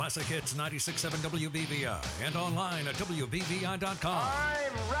Classic Hits 96.7 WBVI and online at WBVI.com.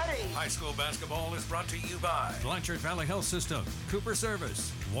 I'm ready. High school basketball is brought to you by Blanchard Valley Health System, Cooper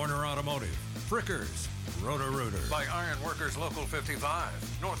Service, Warner Automotive, Frickers, Roto-Rooter, by Iron Workers Local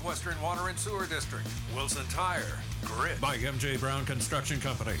 55, Northwestern Water and Sewer District, Wilson Tire, Grit, by MJ Brown Construction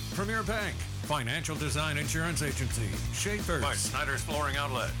Company, Premier Bank, Financial Design Insurance Agency, Schaefer's, by Snyder's Flooring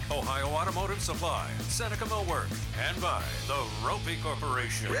Outlet, Ohio Automotive Supply, Seneca Millwork, and by the Ropey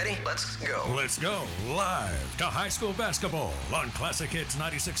Corporation. Ready? Let's go. Let's go live to high school basketball on Classic Hits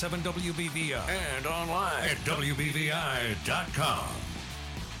 96.7 WBVI and online at WBVI.com.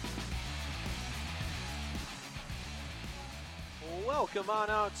 Welcome on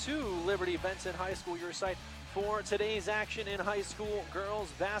out to Liberty-Benton High School, your site for today's action in high school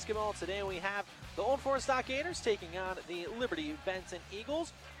girls basketball. Today we have the Old Fort Stockaders taking on the Liberty-Benton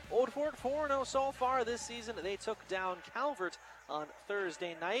Eagles. Old Fort 4-0 so far this season. They took down Calvert on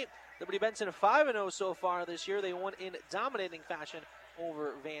Thursday night. Liberty-Benton 5-0 so far this year. They won in dominating fashion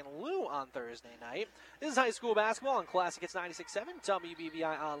over Van Loo on Thursday night. This is high school basketball on Classic Hits 96.7,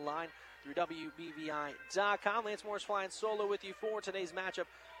 WBVI online through WBVI.com. Lance Morris flying solo with you for today's matchup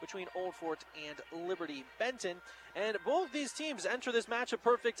between Old Fort and Liberty-Benton. And both these teams enter this matchup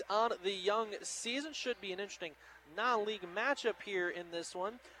perfect on the young season. Should be an interesting non-league matchup here in this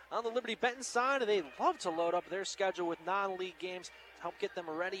one. On the Liberty-Benton side, they love to load up their schedule with non-league games to help get them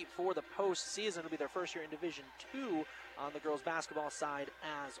ready for the postseason. It'll be their first year in Division II on the girls basketball side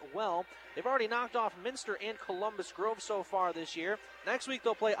as well. They've already knocked off Minster and Columbus Grove so far this year. Next week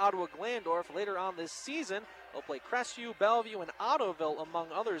they'll play Ottawa Glandorf. Later on this season, they'll play Crestview, Bellevue, and Ottoville,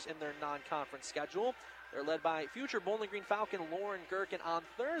 among others, in their non-conference schedule. They're led by future Bowling Green Falcon Lauren Gherkin on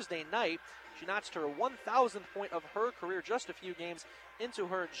Thursday night. She notched her 1,000th point of her career just a few games into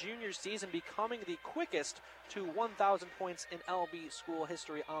her junior season, becoming the quickest to 1,000 points in LB school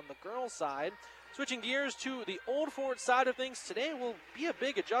history on the girls' side. Switching gears to the Old Fort side of things, today will be a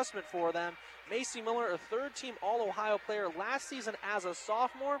big adjustment for them. Macy Miller, a third-team All-Ohio player last season as a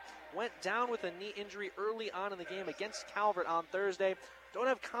sophomore, went down with a knee injury early on in the game against Calvert on Thursday. Don't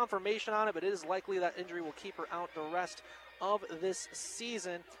have confirmation on it, but it is likely that injury will keep her out the rest of this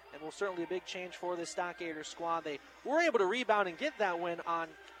season, and will certainly be a big change for the Stockaders squad. They were able to rebound and get that win on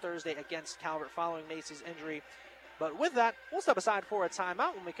Thursday against Calvert following Macy's injury. But with that, we'll step aside for a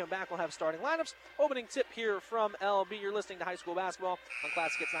timeout. When we come back, we'll have starting lineups. Opening tip here from LB. You're listening to High School Basketball on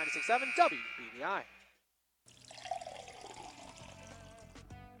Classic Hits 96.7 WBVI.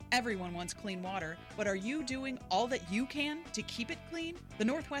 Everyone wants clean water, but are you doing all that you can to keep it clean? The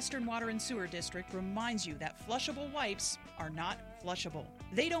Northwestern Water and Sewer District reminds you that flushable wipes are not flushable.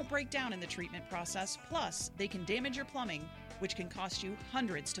 They don't break down in the treatment process, plus they can damage your plumbing, which can cost you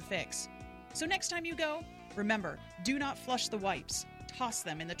hundreds to fix. So next time you go, remember, do not flush the wipes. Toss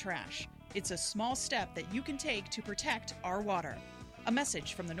them in the trash. It's a small step that you can take to protect our water. A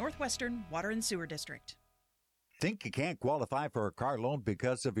message from the Northwestern Water and Sewer District. Think you can't qualify for a car loan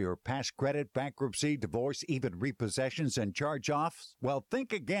because of your past credit, bankruptcy, divorce, even repossessions and charge-offs? Well,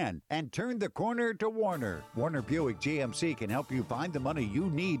 think again and turn the corner to Warner. Warner Buick GMC can help you find the money you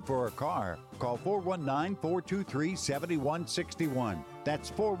need for a car. Call 419-423-7161.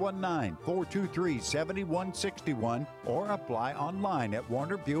 That's 419-423-7161, or apply online at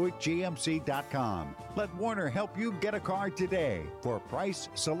WarnerBuickGMC.com. Let Warner help you get a car today. For price,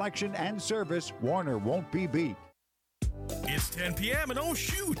 selection, and service, Warner won't be beat. It's 10 p.m. and oh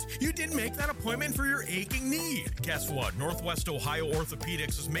shoot, you didn't make that appointment for your aching knee. Guess what? Northwest Ohio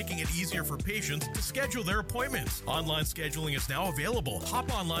Orthopedics is making it easier for patients to schedule their appointments. Online scheduling is now available.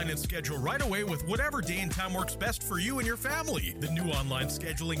 Hop online and schedule right away with whatever day and time works best for you and your family. The new online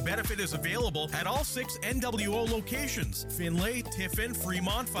scheduling benefit is available at all 6 NWO locations: Finlay, Tiffin,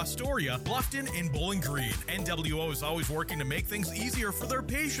 Fremont, Fostoria, Bluffton, and Bowling Green. NWO is always working to make things easier for their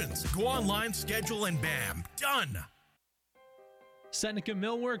patients. Go online, schedule, and bam, done. Seneca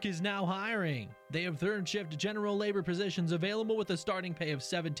Millwork is now hiring. They have third shift general labor positions available with a starting pay of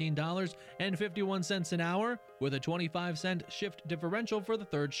 $17.51 an hour with a 25-cent shift differential for the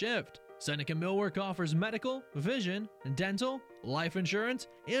third shift. Seneca Millwork offers medical, vision, dental, life insurance,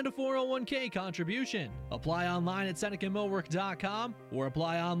 and a 401k contribution. Apply online at SenecaMillwork.com or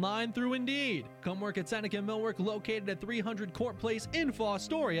apply online through Indeed. Come work at Seneca Millwork, located at 300 Court Place in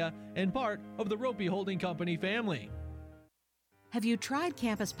Fostoria and part of the Ropey Holding Company family. Have you tried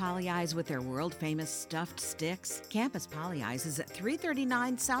Campus Poly Eyes with their world-famous stuffed sticks? Campus Poly Eyes is at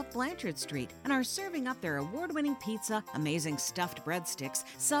 339 South Blanchard Street and are serving up their award-winning pizza, amazing stuffed breadsticks,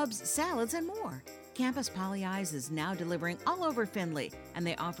 subs, salads, and more. Campus Poly Eyes is now delivering all over Findlay, and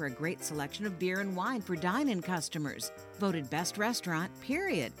they offer a great selection of beer and wine for dine-in customers. Voted best restaurant,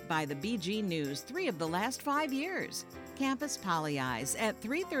 period, by the BG News 3 of the last 5 years. Campus Poly Eyes at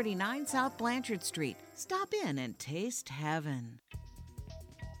 339 South Blanchard Street. Stop in and taste heaven.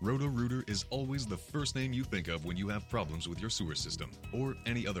 Roto-Rooter is always the first name you think of when you have problems with your sewer system or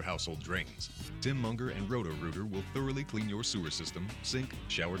any other household drains. Tim Munger and Roto-Rooter will thoroughly clean your sewer system, sink,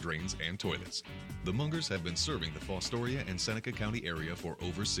 shower drains, and toilets. The Mungers have been serving the Fostoria and Seneca County area for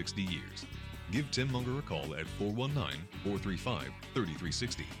over 60 years. Give Tim Munger a call at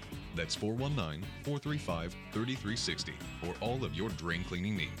 419-435-3360. That's 419-435-3360 for all of your drain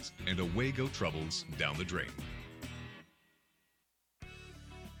cleaning needs. And away go troubles down the drain.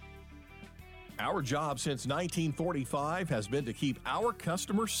 Our job since 1945 has been to keep our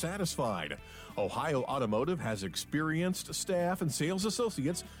customers satisfied. Ohio Automotive has experienced staff and sales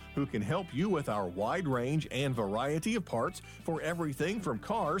associates who can help you with our wide range and variety of parts for everything from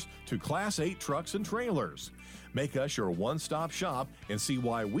cars to Class 8 trucks and trailers. Make us your one-stop shop and see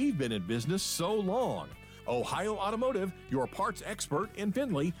why we've been in business so long. Ohio Automotive, your parts expert in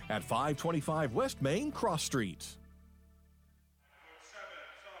Findlay at 525 West Main Cross Street.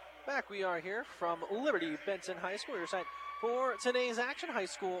 Back we are here from Liberty-Benton High School, your site for today's action. High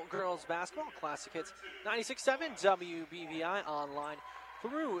school girls basketball, Classic Hits 96.7 WBVI, online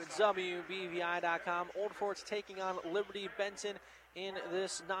through WBVI.com. Old Fort's taking on Liberty-Benton in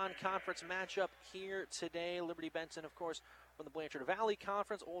this non-conference matchup here today. Liberty-Benton, of course, from the Blanchard Valley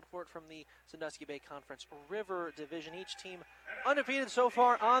Conference, Old Fort from the Sandusky Bay Conference River Division. Each team undefeated so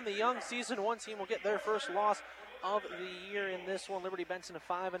far on the young season. One team will get their first loss of the year in this one. Liberty-Benton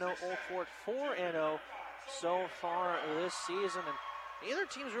 5-0, Old Fort 4-0 so far this season. And neither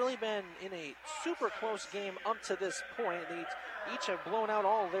team's really been in a super close game up to this point. They each have blown out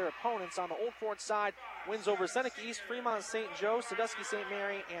all of their opponents. On the Old Fort side, wins over Seneca East, Fremont St. Joe, Sandusky St.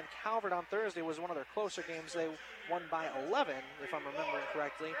 Mary, and Calvert on Thursday was one of their closer games. They won by 11, if I'm remembering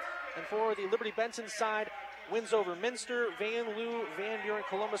correctly. And for the Liberty-Benton side, wins over Minster, Van Loo, Van Buren,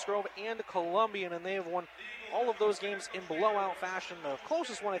 Columbus Grove, and Columbian, and they have won all of those games in blowout fashion. The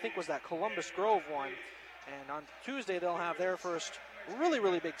closest one, I think, was that Columbus Grove one. And on Tuesday, they'll have their first really,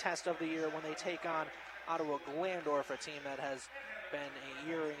 really big test of the year when they take on Ottawa Glandorf, a team that has been a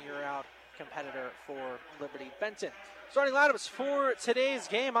year-in, year-out competitor for Liberty-Benton. Starting lineups for today's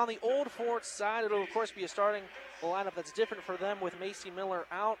game on the Old Fort side. It'll, of course, be a starting lineup that's different for them with Macy Miller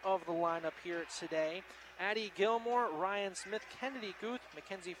out of the lineup here today. Addie Gilmore, Ryan Smith, Kennedy Guth,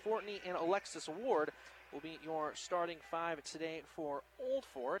 Mackenzie Fortney, and Alexis Ward will be your starting five today for Old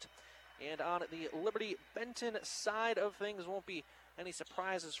Fort. And on the Liberty-Benton side of things, won't be any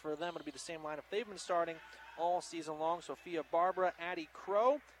surprises for them. It'll be the same lineup they've been starting all season long. Sophia Barbara, Addie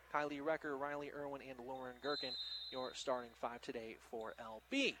Crow, Kylie Recker, Riley Irwin, and Lauren Gherkin, your starting five today for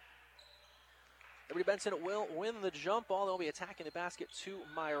LB. Liberty-Benton will win the jump ball. They'll be attacking the basket to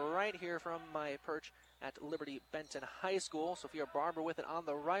my right here from my perch at Liberty-Benton High School. Sophia Barber with it on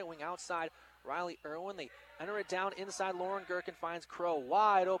the right wing outside. Riley Irwin, they enter it down inside. Lauren Gherkin finds Crow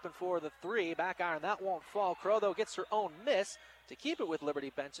wide open for the three. Back iron, that won't fall. Crow, though, gets her own miss to keep it with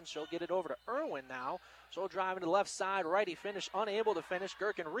Liberty-Benton. She'll get it over to Irwin now. She'll drive into the left side. Righty finish, unable to finish.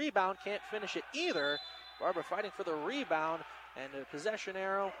 Gherkin rebound, can't finish it either. Barber fighting for the rebound, and the possession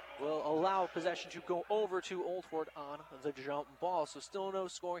arrow will allow possession to go over to Old Fort on the jump ball. So still no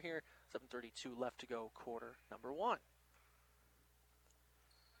score here. 7:32 left to go, quarter number one.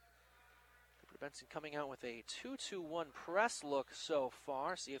 Benson coming out with a 2-2-1 press look so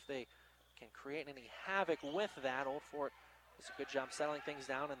far. See if they can create any havoc with that. Old Fort does a good job settling things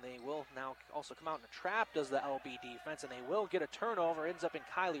down, and they will now also come out in a trap, does the LB defense, and they will get a turnover. Ends up in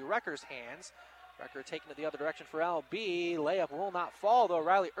Kylie Recker's hands. Recker taking it the other direction for LB. Layup will not fall, though.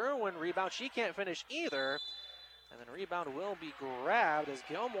 Riley Irwin rebound. She can't finish either. And then rebound will be grabbed as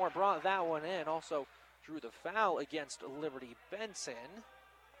Gilmore brought that one in. Also drew the foul against Liberty-Benton.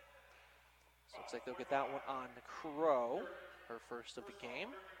 So looks like they'll get that one on Crow, her first of the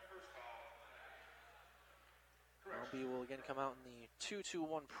game. LB will again come out in the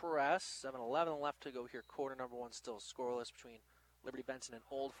 2-2-1 press. 7:11 left to go here. Quarter number one still scoreless between Liberty-Benton and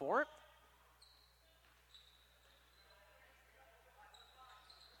Old Fort.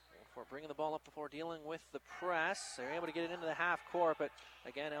 Old Fort bringing the ball up the floor, dealing with the press. They're able to get it into the half court, but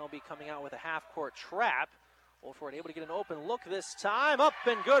again, LB coming out with a half court trap. Old Fort able to get an open look this time. Up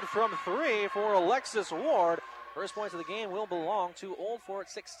and good from three for Alexis Ward. First points of the game will belong to Old Fort.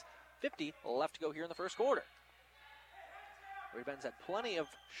 6:50 left to go here in the first quarter. Liberty-Benton's had plenty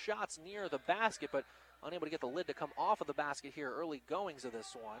of shots near the basket, but unable to get the lid to come off of the basket here. Early goings of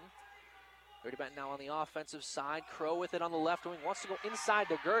this one. Liberty-Benton now on the offensive side. Crow with it on the left wing. Wants to go inside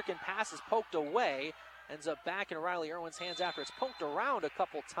to Gherkin. Pass is poked away. Ends up back in Riley Irwin's hands after it's poked around a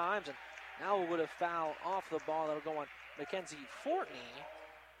couple times. And now would have fouled off the ball. That'll go on Mackenzie Fortney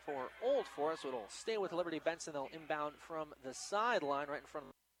for Old Fort. So it'll stay with Liberty-Benton. They'll inbound from the sideline right in front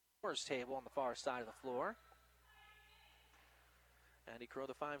of the scorer's table on the far side of the floor. Andy Crow,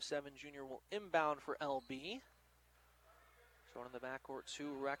 the 5'7" junior, will inbound for LB. Showing in the backcourt to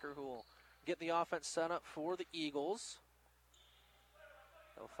Recker, who will get the offense set up for the Eagles.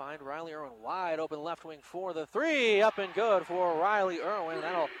 They'll find Riley Irwin wide open left wing for the three. Up and good for Riley Irwin.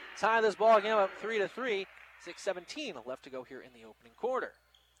 That'll tie this ball game up 3-3. 6:17 left to go here in the opening quarter.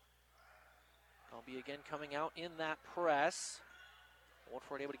 LB again coming out in that press. Old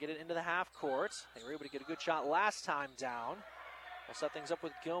Fort able to get it into the half court. They were able to get a good shot last time down. We'll set things up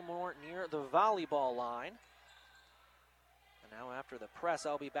with Gilmore near the volleyball line. And now after the press,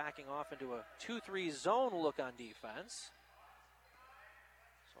 I'll be backing off into a 2-3 zone look on defense.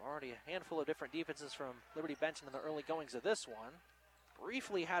 So already a handful of different defenses from Liberty-Benton in the early goings of this one.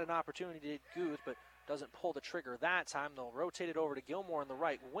 Briefly had an opportunity to Guth, but doesn't pull the trigger that time. They'll rotate it over to Gilmore in the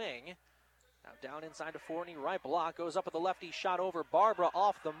right wing. Now down inside to Fortney, right block, goes up with the lefty, shot over Barbara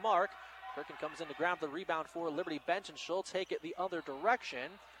off the mark. Perkin comes in to grab the rebound for Liberty-Benton. She'll take it the other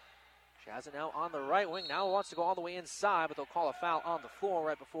direction. She has it now on the right wing. Now wants to go all the way inside, but they'll call a foul on the floor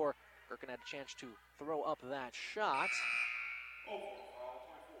right before Perkin had a chance to throw up that shot.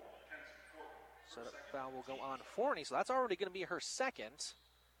 So the foul will go on Forney, so that's already going to be her second.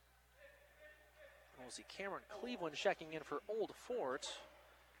 We'll see Cameron Cleveland checking in for Old Fort.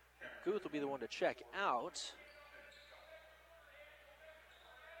 Guth will be the one to check out.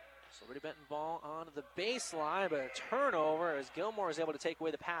 So Liberty-Benton ball on the baseline, but a turnover as Gilmore is able to take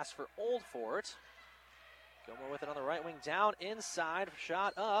away the pass for Old Fort. Gilmore with it on the right wing, down inside,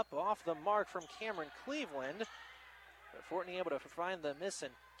 shot up, off the mark from Cameron Cleveland. But Fortney able to find the miss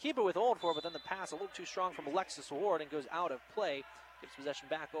and keep it with Old Fort, but then the pass a little too strong from Alexis Ward and goes out of play. Gives possession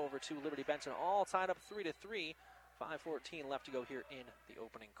back over to Liberty-Benton, all tied up 3-3. 5:14 left to go here in the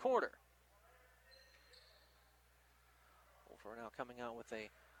opening quarter. Old Fort now coming out with a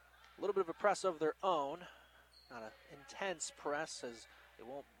little bit of a press of their own. Not an intense press, as they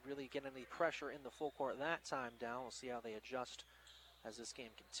won't really get any pressure in the full court that time down. We'll see how they adjust as this game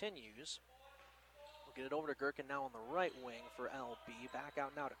continues. We'll get it over to Gherkin now on the right wing for LB. Back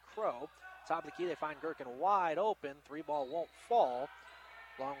out now to Crow. Top of the key, they find Gherkin wide open. Three ball won't fall.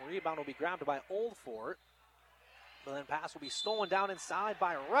 Long rebound will be grabbed by Old Fort. But then pass will be stolen down inside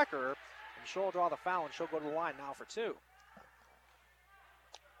by Recker. And she'll draw the foul, and she'll go to the line now for two.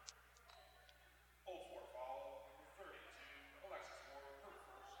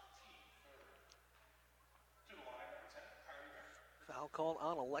 Foul called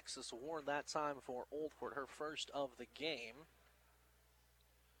on Alexis Ward that time for Old Fort, her first of the game.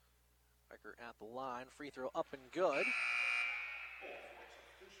 Recker at the line, free throw up and good.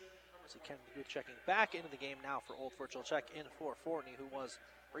 So Ken Guth checking back into the game now for Old Fort. She'll check in for Fortney, who was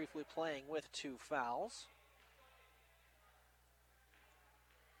briefly playing with two fouls.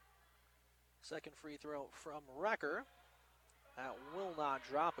 Second free throw from Recker. That will not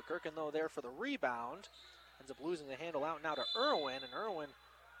drop. But Gherkin, though, there for the rebound. Ends up losing the handle out now to Irwin. And Irwin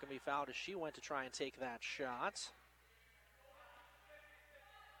can be fouled as she went to try and take that shot.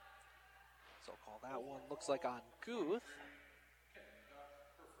 So call that one, looks like on Guth.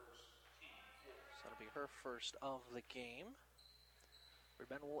 So that'll be her first of the game.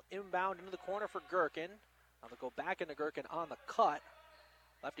 Liberty-Benton will inbound into the corner for Gherkin. Now they'll go back into Gherkin on the cut.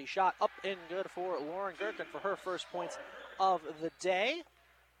 Lefty shot up and good for Lauren Gherkin for her first points of the day.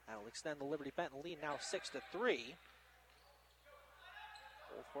 That'll extend the Liberty-Benton lead now 6-3.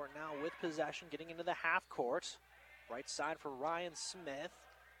 Old Fort now with possession, getting into the half court. Right side for Ryan Smith.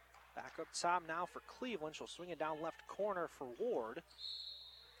 Back up top now for Cleveland. She'll swing it down left corner for Ward.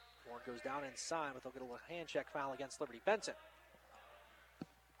 Ward goes down inside, but they'll get a little hand check foul against Liberty-Benton.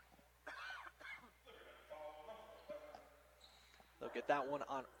 They'll get that one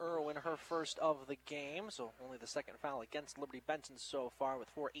on Irwin, her first of the game. So only the second foul against Liberty-Benton so far with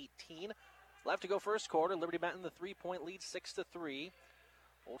 4:18 left to go first quarter. Liberty-Benton, the 3-point lead, 6-3.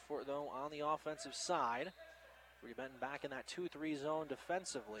 Old Fort, though, on the offensive side. Liberty-Benton back in that 2-3 zone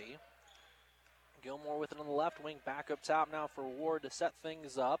defensively. Gilmore with it on the left wing. Back up top now for Ward to set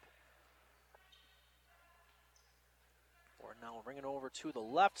things up. Ward now will bring it over to the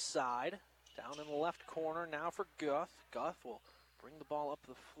left side. Down in the left corner now for Guth. Guth will bring the ball up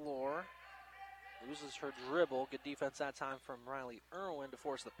the floor. Loses her dribble. Good defense that time from Riley Irwin to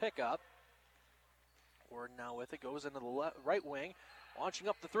force the pickup. Ward now with it. Goes into the right wing. Launching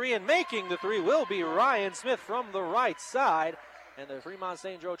up the three and making the three will be Ryan Smith from the right side. And the Fremont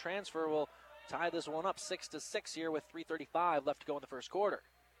St. Joe transfer will tie this one up 6-6 here with 3:35 left to go in the first quarter.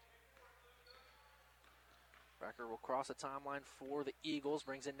 Recker will cross the timeline for the Eagles.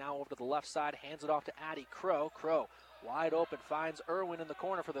 Brings it now over to the left side. Hands it off to Addie Crow. Crow wide open. Finds Irwin in the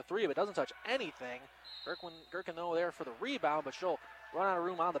corner for the three, but doesn't touch anything. Gherkin, though, there for the rebound, but she'll run out of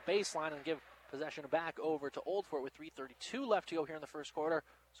room on the baseline and give possession back over to Old Fort with 3:32 left to go here in the first quarter.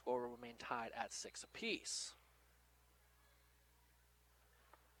 Score will remain tied at 6 apiece.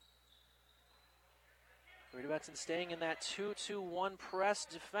 Liberty-Benton staying in that 2-2-1 press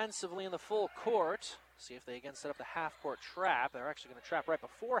defensively in the full court. See if they again set up the half-court trap. They're actually going to trap right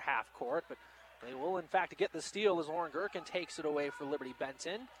before half-court, but they will, in fact, get the steal as Lauren Gherkin takes it away for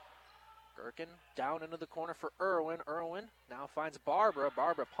Liberty-Benton. Gherkin down into the corner for Irwin. Irwin now finds Barbara.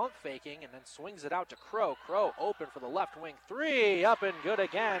 Barbara pump faking and then swings it out to Crow. Crow open for the left wing three. Up and good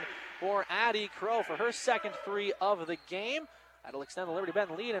again for Addie Crow for her second three of the game. That'll extend the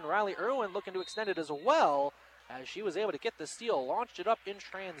Liberty-Benton lead, and Riley Irwin looking to extend it as well as she was able to get the steal. Launched it up in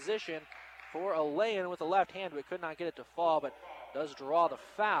transition for a lay-in with the left hand, but could not get it to fall, but does draw the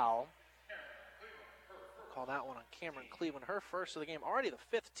foul. Call that one on Cameron Cleveland. Her first of the game, already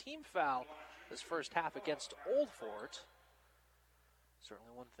the 5th team foul this first half against Old Fort.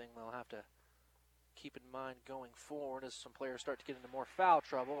 Certainly one thing they'll have to keep in mind going forward as some players start to get into more foul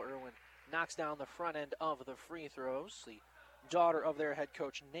trouble. Irwin knocks down the front end of the free throws. The daughter of their head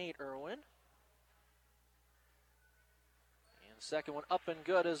coach, Nate Irwin. Second one up and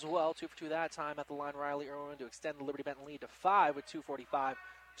good as well. 2 for 2 that time at the line. Riley Irwin to extend the Liberty-Benton lead to 5 with 2:45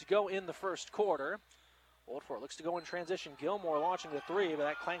 to go in the first quarter. Old Fort looks to go in transition. Gilmore launching the three, but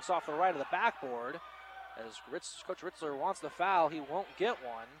that clanks off the right of the backboard. As Coach Ritzler wants the foul, he won't get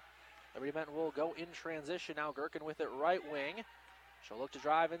one. Liberty-Benton will go in transition. Now Gherkin with it right wing. She'll look to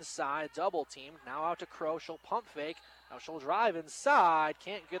drive inside. Double team. Now out to Crow. She'll pump fake. Now she'll drive inside.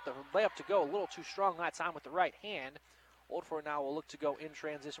 Can't get the layup to go. A little too strong that time with the right hand. Old Fort now will look to go in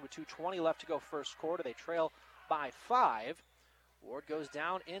transition with 2:20 left to go first quarter. They trail by 5. Ward goes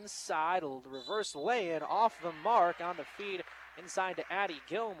down inside. A reverse lay-in off the mark on the feed inside to Addie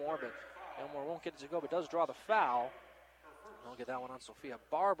Gilmore, but Gilmore won't get it to go, but does draw the foul. I'll get that one on Sophia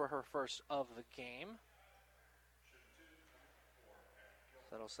Barber, her first of the game.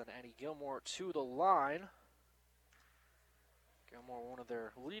 That'll send Addie Gilmore to the line. Gilmore, one of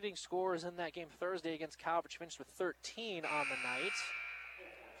their leading scorers in that game Thursday against Calvert. She finished with 13 on the night.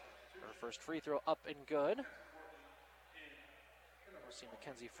 Her first free throw up and good. We'll see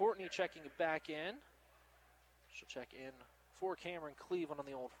Mackenzie Fortney checking it back in. She'll check in for Cameron Cleveland on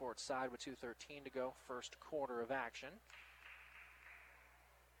the Old Fort side with 2:13 to go, first quarter of action.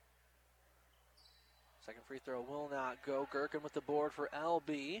 Second free throw will not go. Gherkin with the board for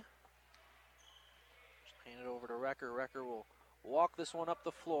LB. Just hand it over to Recker. Recker will walk this one up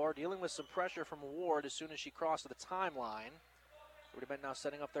the floor, dealing with some pressure from Ward as soon as she crossed the timeline. Would have been now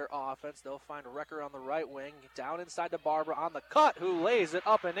setting up their offense. They'll find Recker on the right wing. Down inside to Barbara on the cut, who lays it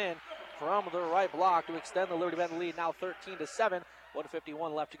up and in from the right block to extend the Liberty-Benton lead, now 13-7.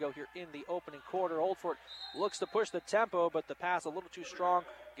 1:51 left to go here in the opening quarter. Old Fort looks to push the tempo, but the pass a little too strong.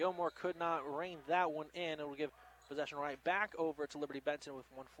 Gilmore could not rein that one in. It will give possession right back over to Liberty-Benton with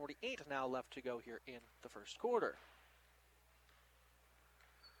 1:48 now left to go here in the first quarter.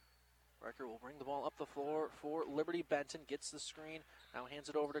 Recker will bring the ball up the floor for Liberty-Benton. Gets the screen. Now hands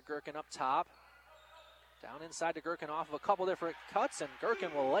it over to Gherkin up top. Down inside to Gherkin off of a couple different cuts, and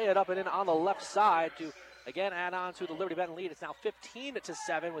Gherkin will lay it up and in on the left side to again add on to the Liberty-Benton lead. It's now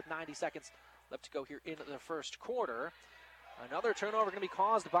 15-7 with 90 seconds left to go here in the first quarter. Another turnover going to be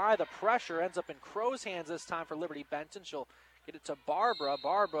caused by the pressure. Ends up in Crow's hands this time for Liberty-Benton. She'll get it to Barbara.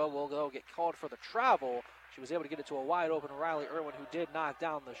 Barbara will go get called for the travel. She was able to get it to a wide open Riley Irwin, who did knock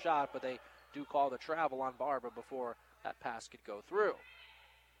down the shot, but they do call the travel on Barbara before that pass could go through.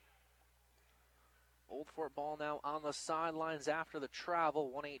 Old Fort ball now on the sidelines after the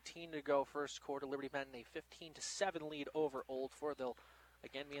travel. 1:18 to go first quarter. Liberty-Benton a 15-7 lead over Old Fort. They'll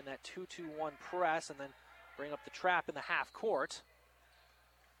again be in that 2-2-1 press and then bring up the trap in the half court.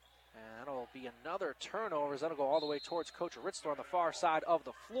 And that'll be another turnover. That'll go all the way towards Coach Ritzler on the far side of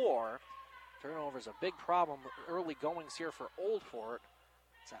the floor. Turnover is a big problem early goings here for Old Fort.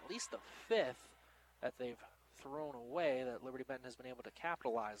 It's at least the 5th that they've thrown away that Liberty-Benton has been able to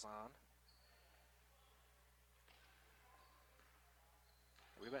capitalize on.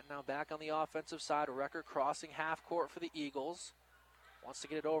 Liberty-Benton now back on the offensive side. Recker crossing half court for the Eagles. Wants to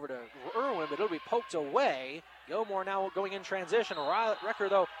get it over to Irwin, but it'll be poked away. Gilmore now going in transition. Recker,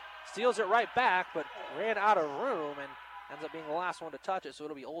 though, steals it right back, but ran out of room, and ends up being the last one to touch it, so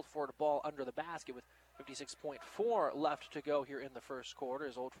it'll be Old Fort ball under the basket with 56.4 left to go here in the first quarter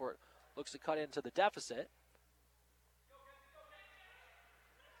as Old Fort looks to cut into the deficit.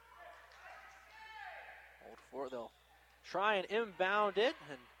 Old Fort, they'll try and inbound it,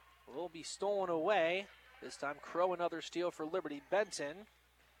 and will be stolen away. This time, Crow, another steal for Liberty-Benton.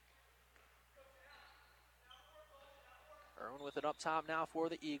 Irwin with it up top now for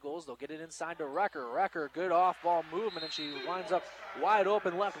the Eagles. They'll get it inside to Recker. Recker, good off-ball movement, and she winds up wide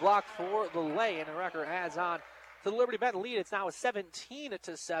open left block for the lay-in, and Recker adds on to the Liberty-Benton lead. It's now a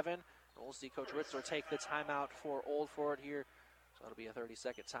 17-7. We'll see Coach Ritzler take the timeout for Old Fort here. So it'll be a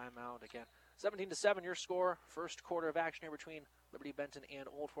 30-second timeout again. 17-7 your score. First quarter of action here between Liberty-Benton and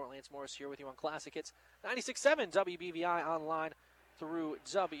Old Fort. Lance Morris here with you on Classic Hits 96.7 WBVI online through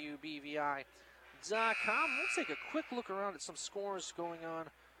WBVI.com. Let's take a quick look around at some scores going on,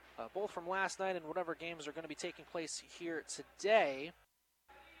 both from last night and whatever games are going to be taking place here today.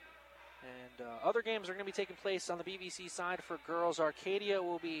 And other games are going to be taking place on the BVC side for girls. Arcadia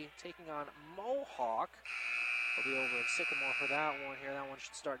will be taking on Mohawk. They'll be over in Sycamore for that one here. That one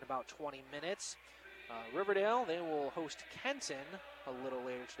should start in about 20 minutes. Riverdale, they will host Kenton a little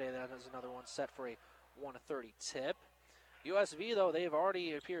later today. That is another one set for a 1:30 tip. USV, though, they've already,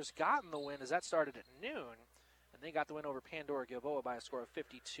 it appears, gotten the win as that started at noon. And they got the win over Pandora Gilboa by a score of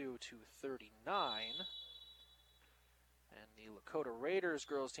 52-39. And the Lakota Raiders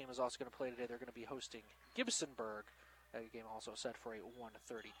girls team is also going to play today. They're going to be hosting Gibsonburg. That game also set for a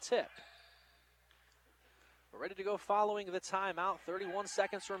 1:30 tip. We're ready to go following the timeout. 31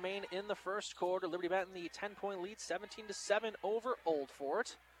 seconds remain in the first quarter. Liberty-Benton, the 10-point lead, 17-7 over Old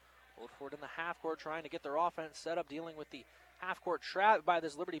Fort. Old Fort in the half court trying to get their offense set up, dealing with the half court trap by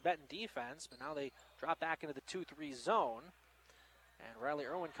this Liberty-Benton defense. But now they drop back into the 2-3 zone. And Riley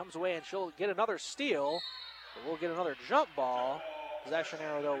Irwin comes away and she'll get another steal. But we'll get another jump ball. Possession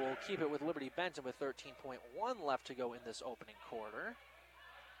arrow, though, will keep it with Liberty-Benton with 13.1 left to go in this opening quarter.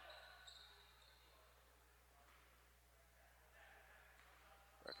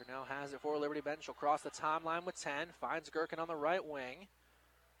 Recker now has it for Liberty-Benton. She'll cross the timeline with 10. Finds Gherkin on the right wing.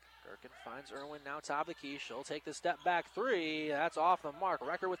 Gherkin finds Irwin now top of the key. She'll take the step back three. That's off the mark.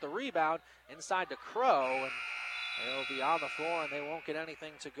 Recker with the rebound inside to Crow. And they'll be on the floor and they won't get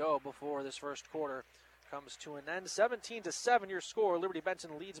anything to go before this first quarter comes to an end. 17-7 your score.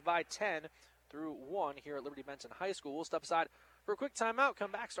 Liberty-Benton leads by 10 through 1 here at Liberty-Benton High School. We'll step aside for a quick timeout.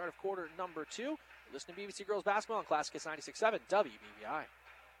 Come back, start of quarter number 2. Listen to BBC Girls Basketball on Classic Hits 96.7 WBVI.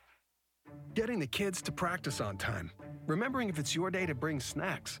 Getting the kids to practice on time. Remembering if it's your day to bring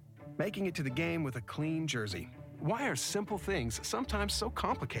snacks. Making it to the game with a clean jersey. Why are simple things sometimes so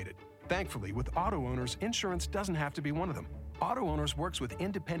complicated? Thankfully, with Auto Owners, insurance doesn't have to be one of them. Auto Owners works with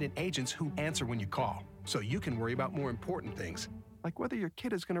independent agents who answer when you call, so you can worry about more important things, like whether your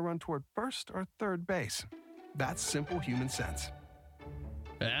kid is going to run toward first or third base. That's simple human sense.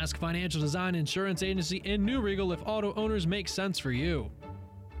 Ask Financial Design Insurance Agency in New Regal if Auto Owners make sense for you.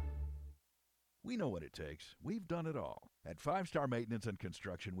 We know what it takes. We've done it all. At 5-Star Maintenance and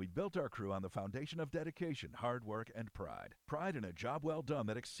Construction, we've built our crew on the foundation of dedication, hard work, and pride. Pride in a job well done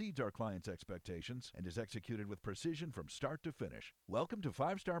that exceeds our clients' expectations and is executed with precision from start to finish. Welcome to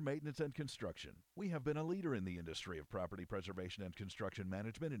 5-Star Maintenance and Construction. We have been a leader in the industry of property preservation and construction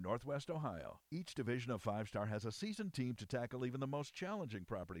management in Northwest Ohio. Each division of 5-Star has a seasoned team to tackle even the most challenging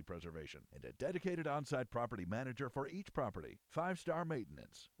property preservation and a dedicated on-site property manager for each property. 5-Star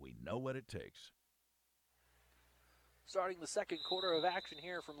Maintenance. We know what it takes. Starting the second quarter of action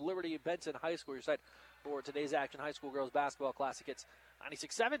here from Liberty-Benton High School, your site for today's action. High School Girls Basketball Classic. It's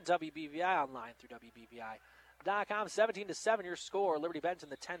 96.7 WBVI online through WBVI.com. 17-7 your score. Liberty-Benton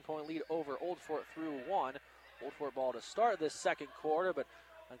the 10-point lead over Old Fort through 1. Old Fort ball to start this second quarter, but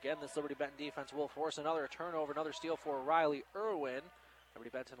again, this Liberty-Benton defense will force another turnover, another steal for Riley Irwin.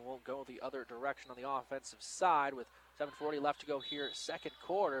 Liberty-Benton will go the other direction on the offensive side with 7:40 left to go here, second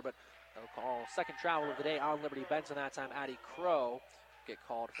quarter, but they'll call second travel of the day on Liberty-Benton. That time, Addie Crow get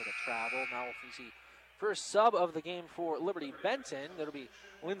called for the travel. Now we'll see first sub of the game for Liberty-Benton. That'll be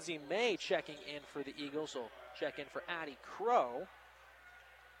Lindsay May checking in for the Eagles. So check in for Addie Crow.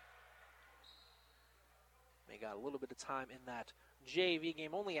 They got a little bit of time in that JV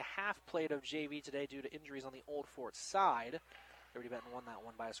game. Only a half played of JV today due to injuries on the Old Fort side. Liberty-Benton won that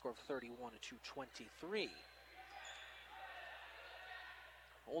one by a score of 31-23.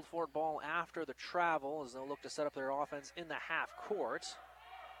 Old Fort ball after the travel as they'll look to set up their offense in the half court.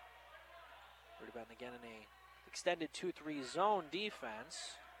 Liberty-Benton again in a extended 2-3 zone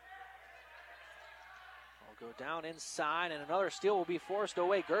defense. Go down inside, and another steal will be forced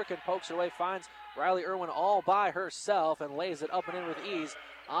away. Gherkin pokes it away, finds Riley Irwin all by herself, and lays it up and in with ease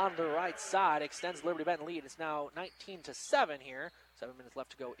on the right side. Extends Liberty-Benton lead. It's now 19-7 here. 7 minutes left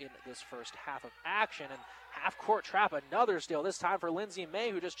to go in this first half of action. And half-court trap, another steal, this time for Lindsay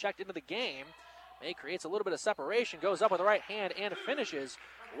May, who just checked into the game. May creates a little bit of separation, goes up with the right hand, and finishes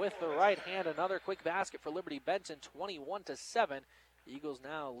with the right hand. Another quick basket for Liberty-Benton, 21-7. The Eagles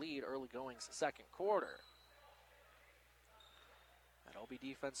now lead early goings second quarter. That OB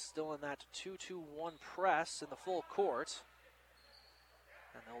defense still in that 2-2-1 press in the full court.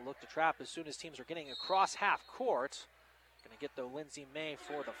 And they'll look to trap as soon as teams are getting across half court. Going to get the Lindsay May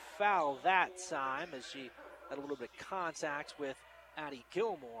for the foul that time as she had a little bit of contact with Addie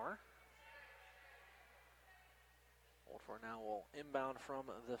Gilmore. Old Fort now will inbound from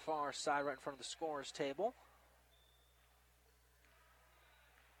the far side right in front of the scorer's table.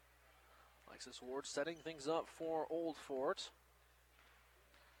 Alexis Ward setting things up for Old Fort.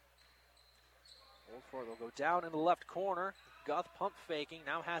 Old Fort will go down in the left corner. Guth pump faking,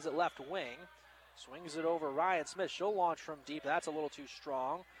 now has it left wing. Swings it over Ryan Smith. She'll launch from deep. That's a little too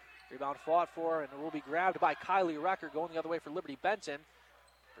strong. Rebound fought for, and it will be grabbed by Kylie Recker going the other way for Liberty-Benton.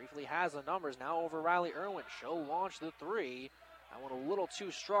 Briefly has the numbers, now over Riley Irwin. She'll launch the three. That one a little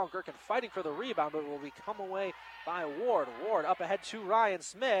too strong. Gherkin fighting for the rebound, but will be come away by Ward. Ward up ahead to Ryan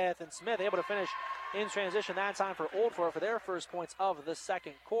Smith, and Smith able to finish in transition that time for Old Fort for their first points of the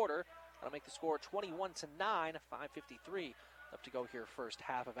second quarter. That'll make the score 21-9, 5:53 left to go here first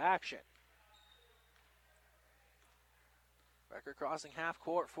half of action. Recker crossing half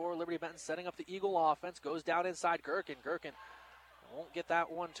court for Liberty-Benton, setting up the Eagle offense. Goes down inside Gherkin. Gherkin won't get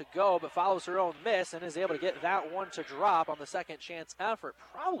that one to go, but follows her own miss and is able to get that one to drop on the second chance effort.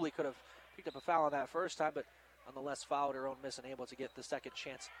 Probably could have picked up a foul on that first time, but nonetheless fouled her own miss and able to get the second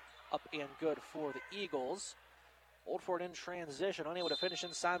chance up and good for the Eagles. Old Fort in transition, unable to finish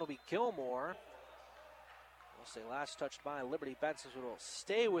inside will be Gilmore. We'll say last touched by Liberty-Benton, so it'll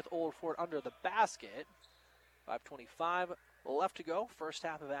stay with Old Fort under the basket. 5:25 left to go, first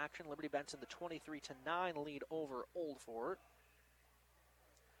half of action. Liberty-Benton the 23-9 lead over Old Fort.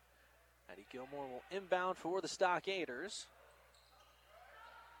 Addie Gilmore will inbound for the Stockaders.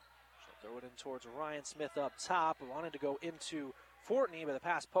 She'll throw it in towards Ryan Smith up top. Wanted to go into Fortney, but the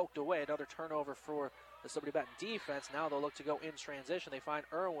pass poked away. Another turnover for the Liberty-Benton defense. Now they'll look to go in transition. They find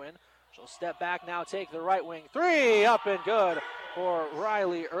Irwin. She'll step back now, take the right wing three, up and good for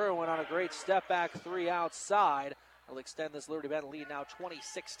Riley Irwin on a great step back three outside. It'll extend this Liberty-Benton lead now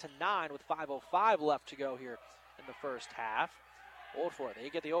 26-9 with 5:05 left to go here in the first half. Old Fort, they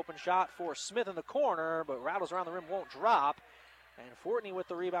get the open shot for Smith in the corner, but rattles around the rim, won't drop. And Fortney with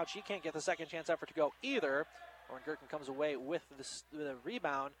the rebound, she can't get the second chance effort to go either. Oren Gherkin comes away with the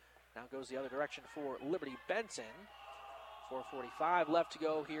rebound. Now goes the other direction for Liberty-Benton. 4:45 left to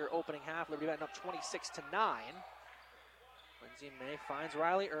go here, opening half. Liberty-Benton up 26-9. Lindsay May finds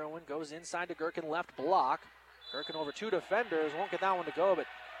Riley Irwin, goes inside to Gherkin, left block. Gherkin over two defenders, won't get that one to go, but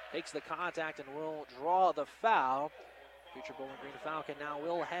takes the contact and will draw the foul. Future Bowling Green Falcon now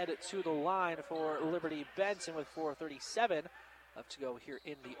will head to the line for Liberty-Benton with 4:37 left to go here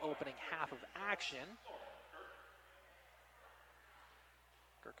in the opening half of action.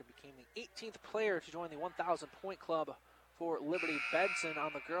 Gherkin became the 18th player to join the 1,000-point club for Liberty-Benton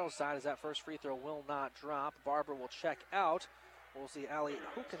on the girls' side, as that first free throw will not drop. Barber will check out. We'll see Allie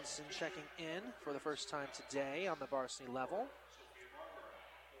Hookinson checking in for the first time today on the varsity level.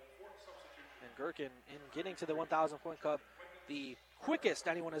 And Gherkin, in getting to the 1,000-point club, the quickest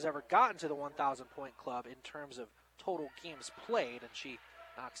anyone has ever gotten to the 1,000-point club in terms of total games played, and she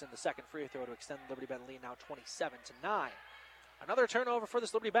knocks in the second free throw to extend the Liberty-Benton lead now 27-9. Another turnover for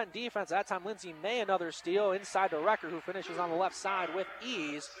this Liberty-Benton defense. That time Lindsay May another steal inside to Recker, who finishes on the left side with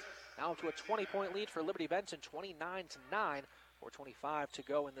ease. Now to a 20-point lead for Liberty-Benton, 29-9. 4:25 to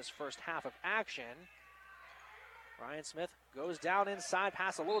go in this first half of action. Ryan Smith goes down inside.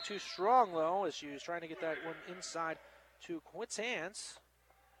 Pass a little too strong, though, as she was trying to get that one inside to Quintance.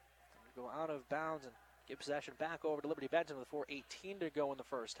 Go out of bounds and get possession back over to Liberty-Benton with 4:18 to go in the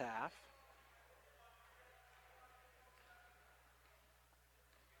first half.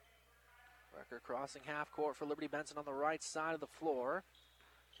 Recker crossing half court for Liberty-Benton on the right side of the floor.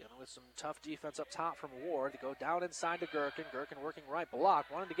 Dealing with some tough defense up top from Ward. They go down inside to Gherkin. Gherkin working right block.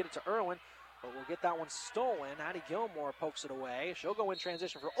 Wanted to get it to Irwin, but we'll get that one stolen. Addie Gilmore pokes it away. She'll go in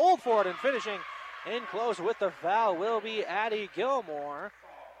transition for Old Fort, and finishing in close with the foul will be Addie Gilmore.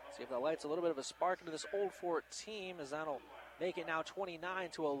 See if that lights a little bit of a spark into this Old Fort team, as that'll make it now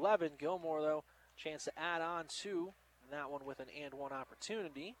 29-11. Gilmore, though, chance to add on to that one with an and one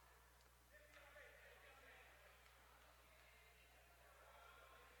opportunity.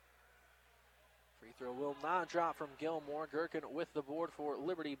 Free throw will not drop from Gilmore. Gherkin with the board for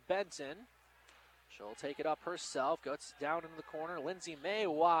Liberty-Benton. She'll take it up herself. Gets down into the corner. Lindsay May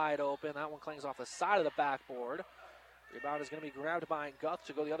wide open. That one clings off the side of the backboard. Rebound is going to be grabbed by Guth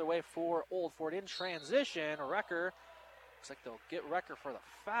to go the other way for Old Fort in transition. Wrecker. Looks like they'll get Wrecker for the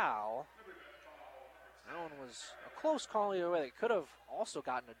foul. That one was a close call either way. They could have also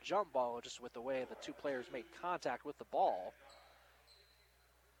gotten a jump ball just with the way the two players made contact with the ball.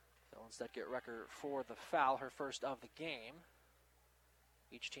 They'll instead get Wrecker for the foul, her first of the game.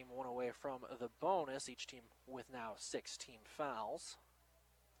 Each team one away from the bonus, each team with now 6 team fouls.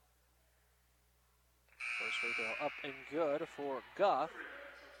 First free throw up and good for Guth.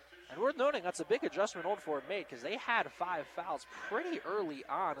 And worth noting, that's a big adjustment Old Fort made because they had 5 fouls pretty early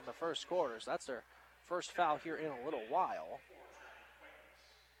on in the first quarter. So that's their first foul here in a little while.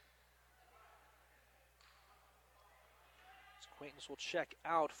 Acquaintance will check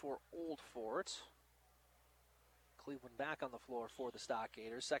out for Old Fort. Cleveland back on the floor for the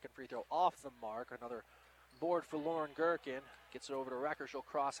Stockaders. Second free throw off the mark. Another board for Lauren Gherkin. Gets it over to Wrecker. She'll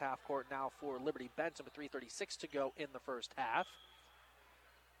cross half court now for Liberty-Benton with 3:36 to go in the first half.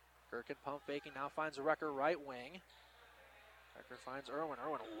 Gherkin pump faking, now finds a Wrecker right wing. Wrecker finds Irwin.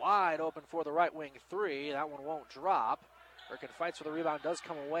 Irwin wide open for the right wing three. That one won't drop. Gherkin fights for the rebound, does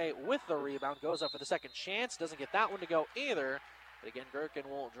come away with the rebound, goes up for the second chance, doesn't get that one to go either. But again, Gherkin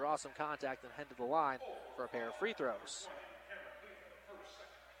will draw some contact and head to the line for a pair of free throws.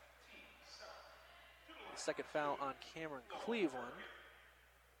 The second foul on Cameron Cleveland.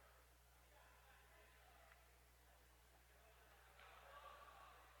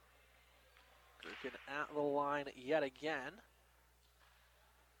 Gherkin at the line yet again.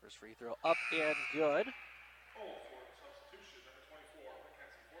 First free throw up and good.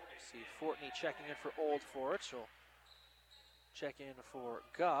 See Fortney checking in for Old Fort. She'll check in for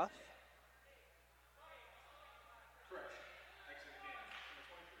Guth.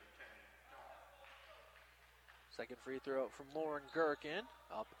 Second free throw from Lauren Gherkin.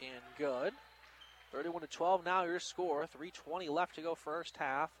 Up and good. 31-12 now your score. 3:20 left to go first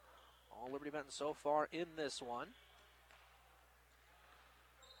half. All Liberty-Benton so far in this one.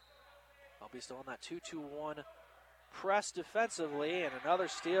 I'll be still on that 2-2-1 press defensively. And another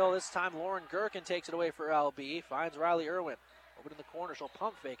steal. This time Lauren Gherkin takes it away for LB. Finds Riley Irwin. Open in the corner. She'll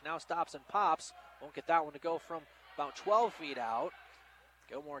pump fake. Now stops and pops. Won't get that one to go from about 12 feet out.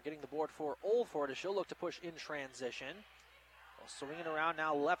 Gilmore getting the board for Old Fort as she'll look to push in transition. Well, swinging around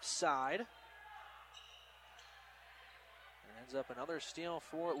now left side. And ends up another steal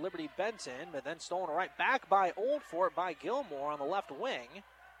for Liberty-Benton, but then stolen right back by Old Fort by Gilmore on the left wing.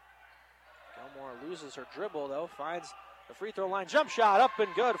 Gilmore loses her dribble though, finds the free throw line. Jump shot up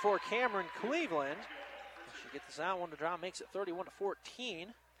and good for Cameron Cleveland. She gets that one to drop, makes it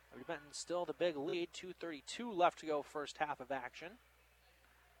 31-14. Liberty-Benton still the big lead, 2:32 left to go first half of action.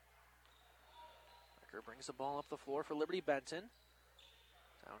 Brings the ball up the floor for Liberty-Benton.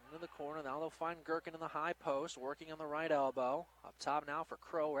 Down into the corner. Now they'll find Gherkin in the high post, working on the right elbow. Up top now for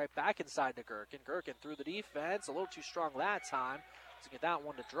Crow, right back inside to Gherkin. Gherkin through the defense, a little too strong that time. Doesn't get that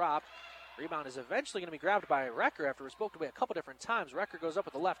one to drop. Rebound is eventually going to be grabbed by Wrecker after it was spoken to a couple different times. Wrecker goes up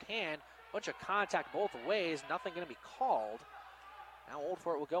with the left hand. Bunch of contact both ways. Nothing going to be called. Now Old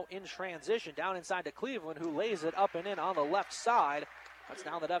Fort will go in transition down inside to Cleveland, who lays it up and in on the left side. That's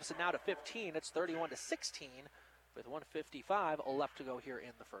down the deficit now to 15. It's 31-16 with 1:55 left to go here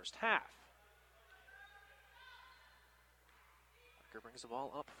in the first half. Wrecker brings the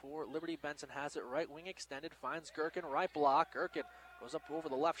ball up for Liberty-Benton. Has it right wing extended. Finds Gherkin right block. Gherkin goes up over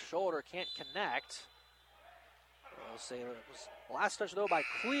the left shoulder. Can't connect. We'll say it was last touch though by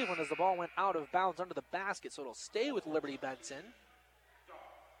Cleveland as the ball went out of bounds under the basket. So it'll stay with Liberty-Benton.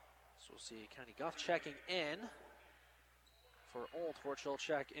 So we'll see County Guth checking in. For Old Fort, she'll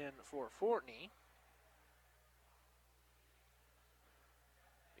check in for Fortney.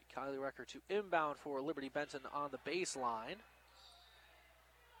 Kylie Wrecker to inbound for Liberty-Benton on the baseline.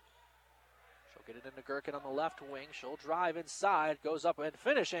 She'll get it into Gherkin on the left wing. She'll drive inside, goes up and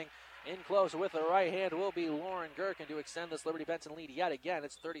finishing in close with the right hand will be Lauren Gherkin to extend this Liberty-Benton lead yet again.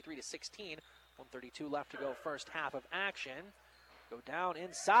 It's 33-16. 1:32 left to go first half of action. Go down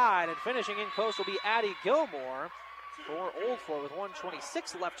inside and finishing in close will be Addie Gilmore for Old Fort with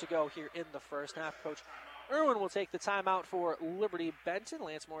 1:26 left to go here in the first half. Coach Irwin will take the timeout for Liberty-Benton.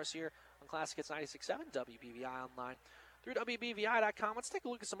 Lance Morris here on Classic Hits 96.7 WBVI online through WBVI.com. Let's take a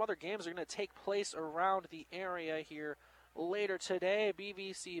look at some other games that are going to take place around the area here later today.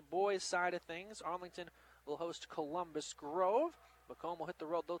 BVC boys side of things, Arlington will host Columbus Grove. Macomb will hit the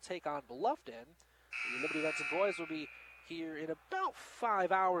road. They'll take on Bluffton. The Liberty-Benton boys will be here in about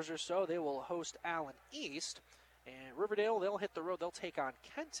 5 hours or so. They will host Allen East. And Riverdale, they'll hit the road. They'll take on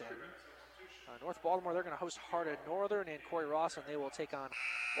Kenton. North Baltimore, they're going to host Hardin Northern. And Corey Ross, and they will take on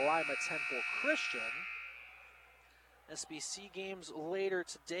Lima Temple Christian. SBC games later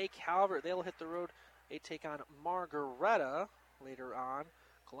today. Calvert, they'll hit the road. They take on Margaretta later on.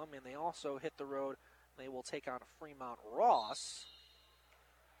 Columbian, they also hit the road. They will take on Fremont Ross.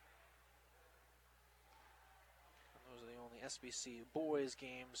 And those are the only SBC boys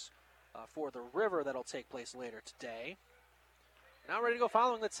games for the River that'll take place later today. Now ready to go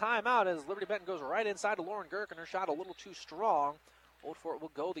following the timeout as Liberty-Benton goes right inside to Lauren Girk, and her shot a little too strong. Old Fort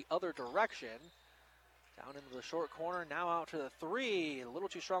will go the other direction. Down into the short corner, now out to the three. A little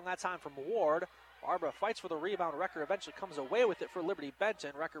too strong that time from Ward. Barbara fights for the rebound. Recker eventually comes away with it for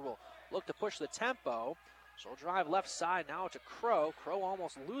Liberty-Benton. Recker will look to push the tempo. She'll drive left side now to Crow. Crow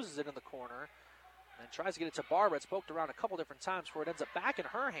almost loses it in the corner. And tries to get it to Barbara. It's poked around a couple different times before it ends up back in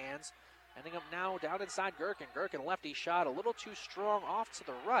her hands. Ending up now down inside Gherkin. Gherkin lefty shot a little too strong off to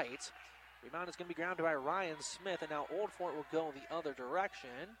the right. Rebound is going to be grounded by Ryan Smith. And now Old Fort will go the other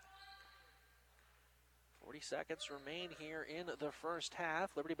direction. 40 seconds remain here in the first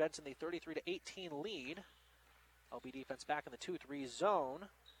half. Liberty-Benton the 33-18 lead. LB defense back in the 2-3 zone.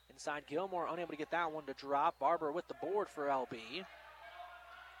 Inside Gilmore, unable to get that one to drop. Barber with the board for LB.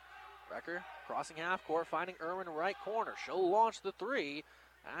 Recker crossing half court, finding Irwin right corner. She'll launch the three.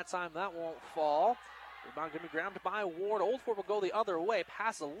 That time that won't fall. Rebound going to be grounded by Ward. Old Fort will go the other way.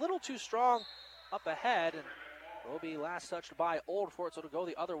 Pass a little too strong up ahead. And will be last touched by Old Fort, so it'll go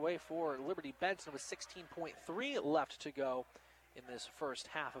the other way for Liberty-Benton with 16.3 left to go in this first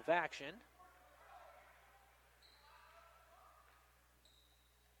half of action.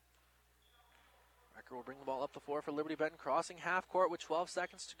 Recker will bring the ball up the floor for Liberty-Benton, crossing half court with 12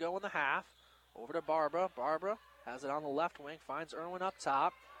 seconds to go in the half. Over to Barbara. Barbara has it on the left wing, finds Irwin up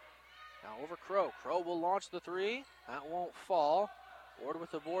top. Now over Crow. Crow will launch the three. That won't fall. Ward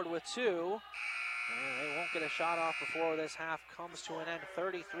with the board with two. And they won't get a shot off before this half comes to an end.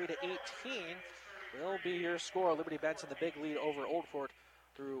 33-18 will be your score. Liberty-Benton the big lead over Old Fort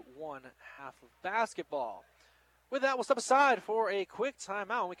through one half of basketball. With that, we'll step aside for a quick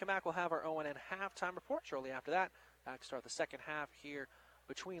timeout. When we come back, we'll have our ONN halftime report. Shortly after that, back to start the second half here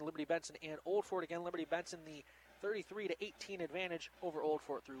between Liberty-Benton and Old Fort. Again, Liberty-Benton the 33-18 advantage over Old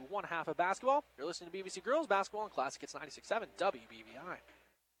Fort through one half of basketball. You're listening to BBC Girls Basketball on Classic Hits 96.7 WBVI.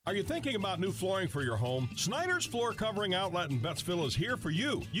 Are you thinking about new flooring for your home? Snyder's Floor Covering Outlet in Bettsville is here for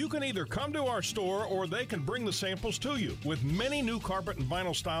you. You can either come to our store or they can bring the samples to you. With many new carpet and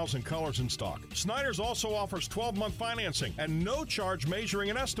vinyl styles and colors in stock. Snyder's also offers 12-month financing and no charge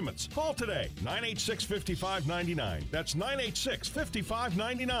measuring and estimates. Call today, 986-5599. That's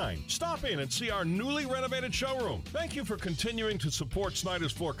 986-5599. Stop in and see our newly renovated showroom. Thank you for continuing to support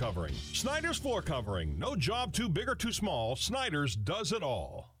Snyder's Floor Covering. Snyder's Floor Covering. No job too big or too small. Snyder's does it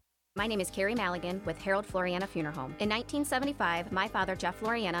all. My name is Carrie Maligan with Harold Floriana Funeral Home. In 1975, my father, Jeff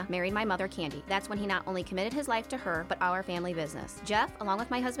Floriana, married my mother, Candy. That's when he not only committed his life to her, but our family business. Jeff, along with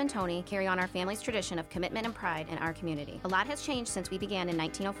my husband, Tony, carry on our family's tradition of commitment and pride in our community. A lot has changed since we began in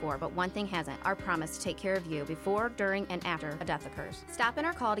 1904, but one thing hasn't: our promise to take care of you before, during, and after a death occurs. Stop in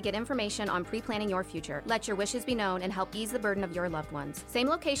or call to get information on pre-planning your future. Let your wishes be known and help ease the burden of your loved ones. Same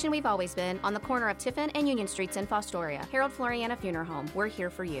location we've always been, on the corner of Tiffin and Union Streets in Fostoria. Harold Floriana Funeral Home. We're here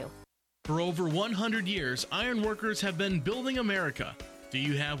for you. For over 100 years, iron workers have been building America. Do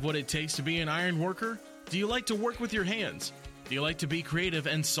you have what it takes to be an iron worker? Do you like to work with your hands? Do you like to be creative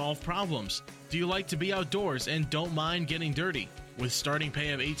and solve problems? Do you like to be outdoors and don't mind getting dirty? With starting pay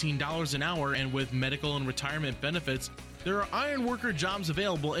of $18 an hour and with medical and retirement benefits, there are iron worker jobs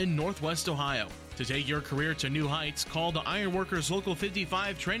available in Northwest Ohio. To take your career to new heights, call the Iron Workers Local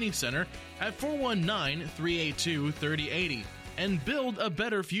 55 Training Center at 419-382-3080 and build a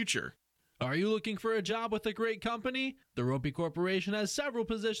better future. Are you looking for a job with a great company? The Ropey Corporation has several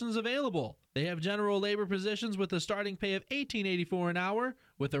positions available. They have general labor positions with a starting pay of $18.84 an hour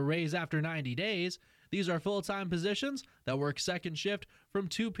with a raise after 90 days. These are full-time positions that work second shift from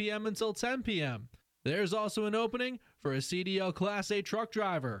 2 p.m. until 10 p.m. There's also an opening for a CDL Class A truck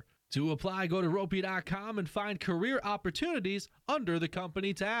driver. To apply, go to ropey.com and find career opportunities under the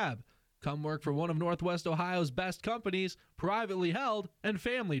company tab. Come work for one of Northwest Ohio's best companies, privately held and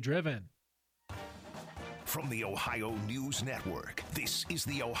family-driven. From the Ohio News Network, this is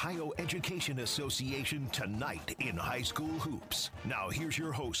the Ohio Education Association Tonight in High School Hoops. Now here's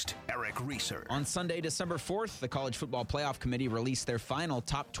your host, Eric Reeser. On Sunday, December 4th, the College Football Playoff Committee released their final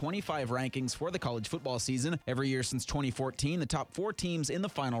top 25 rankings for the college football season. Every year since 2014, the top 4 teams in the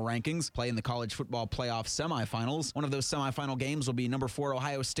final rankings play in the College Football Playoff semifinals. One of those semifinal games will be number 4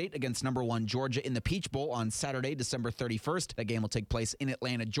 Ohio State against number 1 Georgia in the Peach Bowl on Saturday, December 31st. That game will take place in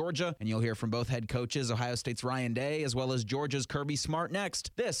Atlanta, Georgia, and you'll hear from both head coaches, Ohio State's Ryan Day, as well as Georgia's Kirby Smart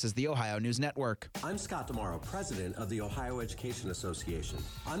next. This is the Ohio News Network. I'm Scott DeMauro, president of the Ohio Education Association.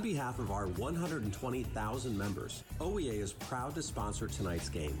 On behalf of our 120,000 members, OEA is proud to sponsor tonight's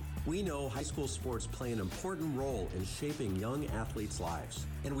game. We know high school sports play an important role in shaping young athletes' lives,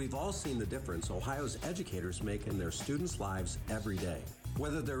 and we've all seen the difference Ohio's educators make in their students' lives every day.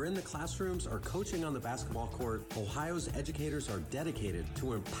 Whether they're in the classrooms or coaching on the basketball court, Ohio's educators are dedicated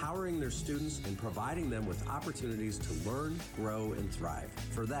to empowering their students and providing them with opportunities to learn, grow, and thrive.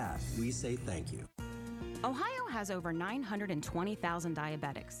 For that, we say thank you. Ohio has over 920,000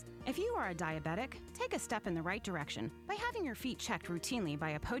 diabetics. If you are a diabetic, take a step in the right direction by having your feet checked routinely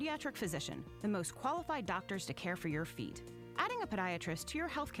by a podiatric physician, the most qualified doctors to care for your feet. Adding a podiatrist to your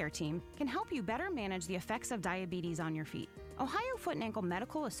healthcare team can help you better manage the effects of diabetes on your feet. Ohio Foot and Ankle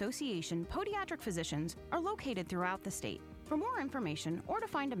Medical Association podiatric physicians are located throughout the state. For more information or to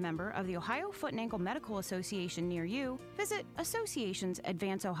find a member of the Ohio Foot and Ankle Medical Association near you, visit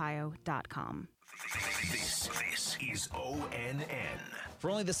associationsadvanceohio.com. This is ONN. For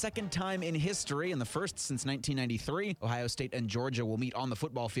only the second time in history and the first since 1993, Ohio State and Georgia will meet on the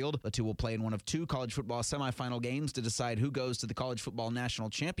football field. The two will play in one of 2 college football semifinal games to decide who goes to the College Football National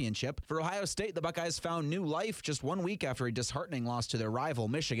Championship. For Ohio State, the Buckeyes found new life just 1 week after a disheartening loss to their rival,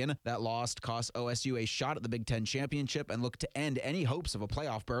 Michigan. That loss cost OSU a shot at the Big Ten championship and looked to end any hopes of a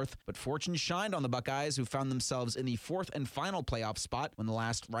playoff berth. But fortune shined on the Buckeyes, who found themselves in the 4th and final playoff spot when the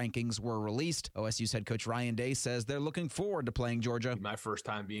last rankings were released. OSU's head coach Ryan Day says they're looking forward to playing Georgia. My first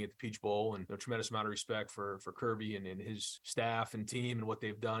time being at the Peach Bowl, and a tremendous amount of respect for Kirby and his staff and team and what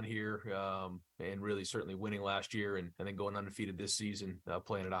they've done here, and really certainly winning last year and then going undefeated this season,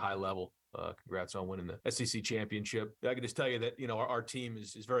 playing at a high level. Congrats on winning the SEC championship. I can just tell you that, our team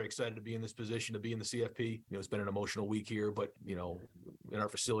is very excited to be in this position, to be in the CFP. It's been an emotional week here, but, in our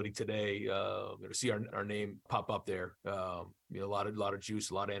facility today, to see our name pop up there, a lot of juice,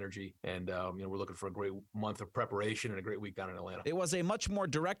 a lot of energy. And, we're looking for a great month of preparation and a great week down in Atlanta. It was a much more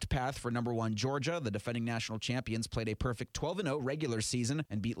direct path for number 1 Georgia. The defending national champions played a perfect 12-0 regular season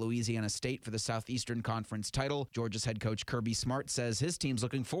and beat Louisiana State for the Southeastern Conference title. Georgia's head coach Kirby Smart says his team's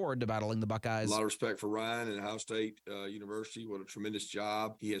looking forward to battling the Buckeyes. A lot of respect for Ryan and Ohio State University. What a tremendous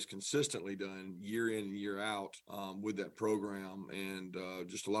job he has consistently done year in and year out with that program, and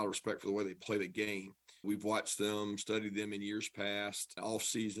just a lot of respect for the way they play the game. We've watched them, studied them in years past, off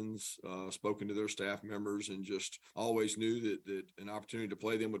seasons, spoken to their staff members, and just always knew that an opportunity to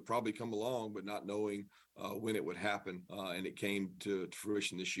play them would probably come along, but not knowing when it would happen. And it came to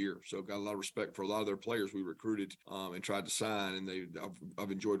fruition this year. So got a lot of respect for a lot of their players we recruited and tried to sign. And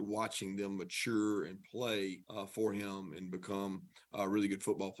I've enjoyed watching them mature and play for him and become really good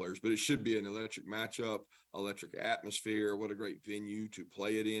football players. But it should be an electric matchup, electric atmosphere. What a great venue to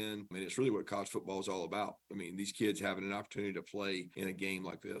play it in. I mean, it's really what college football is all about. I mean, these kids having an opportunity to play in a game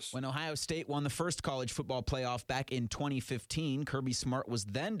like this. When Ohio State won the first college football playoff back in 2015, Kirby Smart was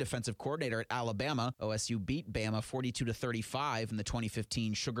then defensive coordinator at Alabama. OSU beat Bama 42-35 in the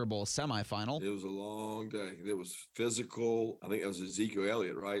 2015 Sugar Bowl semifinal. It was a long day. It was physical. I think that was Ezekiel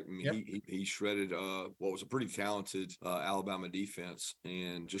Elliott, right? I mean, yep. he shredded what was a pretty talented Alabama defense,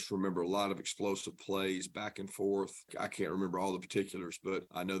 and just remember a lot of explosive plays back and forth. I can't remember all the particulars, but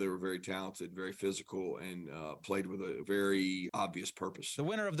I know they were very talented, very physical, and played with a very obvious purpose. The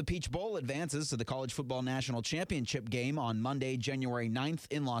winner of the Peach Bowl advances to the College Football National Championship game on Monday, January 9th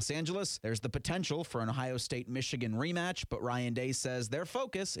in Los Angeles. There's the potential for an Ohio State-Michigan rematch, but Ryan Day says their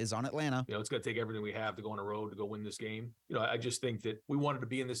focus is on Atlanta. It's going to take everything we have to go on the road to go win this game. I just think that we wanted to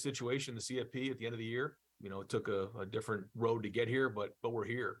be in this situation, the CFP, at the end of the year. It took a different road to get here, but we're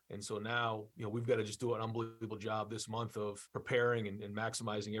here. And so now, we've got to just do an unbelievable job this month of preparing and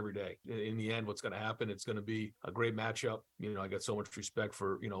maximizing every day. In the end, what's going to happen, it's going to be a great matchup. I got so much respect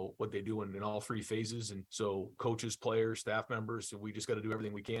for, what they do in all 3 phases. And so coaches, players, staff members, we just got to do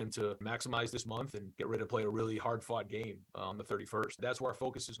everything we can to maximize this month and get ready to play a really hard fought game on the 31st. That's where our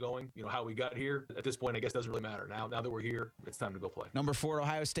focus is going. How we got here at this point, I guess doesn't really matter. Now that we're here, it's time to go play. Number 4,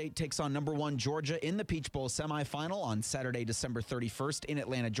 Ohio State takes on number 1 Georgia in the Peach Bowl semifinal on Saturday, December 31st in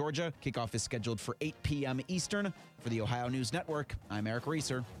Atlanta, Georgia. Kickoff is scheduled for 8 p.m. Eastern. For the Ohio News Network, I'm Eric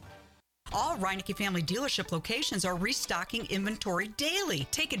Reeser. All Reineke family dealership locations are restocking inventory daily.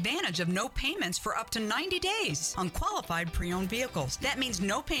 Take advantage of no payments for up to 90 days on qualified pre-owned vehicles. That means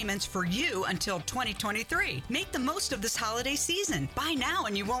no payments for you until 2023. Make the most of this holiday season. Buy now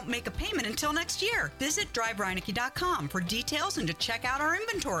and you won't make a payment until next year. Visit drivereineke.com for details and to check out our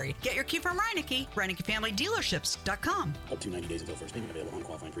inventory. Get your key from Reineke, ReinekeFamilyDealerships.com. Up to 90 days until first payment available on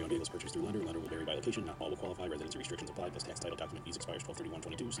qualifying pre-owned vehicles purchased through lender. Lender will vary by location. Not all will qualify. Residency restrictions apply. Plus tax title document fees expires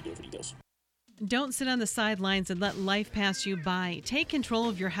 12/31/22. See dealer for details. Don't sit on the sidelines and let life pass you by. Take control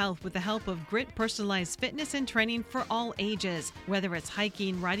of your health with the help of Grit Personalized Fitness and Training for all ages. Whether it's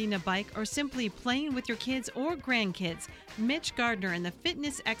hiking, riding a bike, or simply playing with your kids or grandkids, Mitch Gardner and the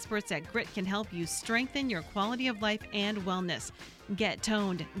fitness experts at Grit can help you strengthen your quality of life and wellness. Get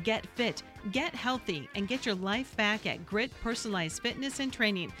toned, get fit, get healthy, and get your life back at Grit Personalized Fitness and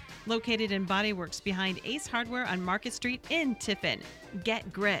Training, located in Body Works behind Ace Hardware on Market Street in Tiffin.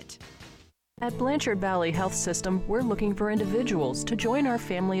 Get Grit. At Blanchard Valley Health System, we're looking for individuals to join our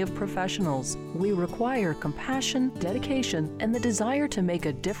family of professionals. We require compassion, dedication, and the desire to make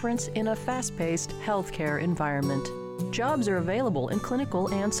a difference in a fast-paced healthcare environment. Jobs are available in clinical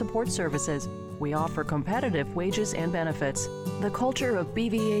and support services. We offer competitive wages and benefits. The culture of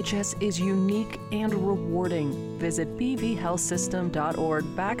BVHS is unique and rewarding. Visit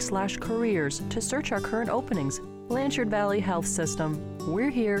bvhealthsystem.org/careers to search our current openings. Blanchard Valley Health System.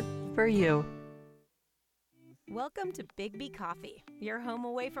 We're here for you. Welcome to Big B Coffee, your home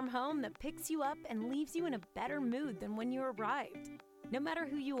away from home that picks you up and leaves you in a better mood than when you arrived. No matter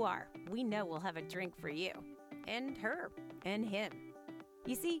who you are, we know we'll have a drink for you, and her, and him.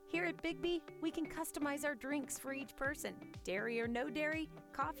 You see, here at Big B, we can customize our drinks for each person. Dairy or no dairy,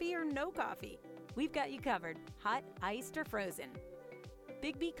 coffee or no coffee. We've got you covered, hot, iced, or frozen.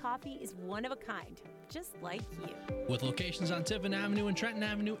 Big B Coffee is one of a kind, just like you. With locations on Tiffin Avenue and Trenton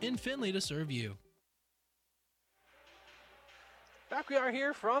Avenue in Findlay to serve you. Back we are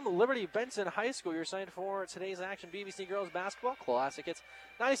here from Liberty-Benton High School. You're signed for today's action. BBC Girls Basketball Classic. It's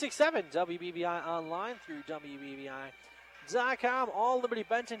 96.7 WBBI online through WBBI.com. All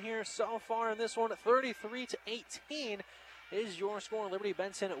Liberty-Benton here so far in this one. 33-18 is your score.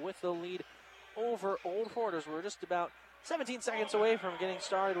 Liberty-Benton with the lead over Old Fort as we're just about 17 seconds away from getting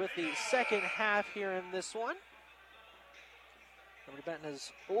started with the second half here in this one. Liberty-Benton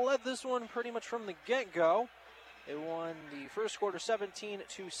has led this one pretty much from the get-go. They won the first quarter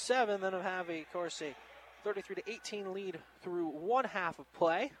 17-7, then have a 33-18 lead through one half of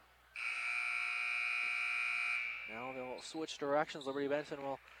play. Now they'll switch directions. Liberty-Benton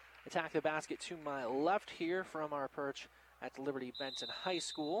will attack the basket to my left here from our perch at Liberty-Benton High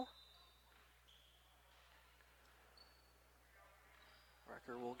School.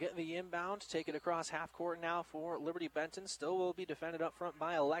 Rucker will get the inbound, take it across half court now for Liberty-Benton. Still will be defended up front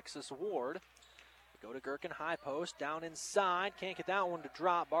by Alexis Ward. Go to Gherkin, high post, down inside. Can't get that one to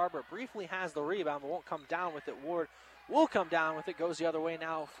drop. Barber briefly has the rebound, but won't come down with it. Ward will come down with it. Goes the other way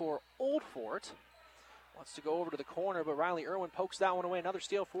now for Old Fort. Wants to go over to the corner, but Riley Irwin pokes that one away. Another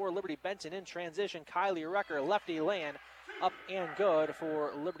steal for Liberty-Benton in transition. Kylie Rucker, lefty lane, up and good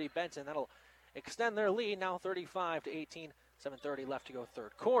for Liberty-Benton. That'll extend their lead now 35-18. 7:30 left to go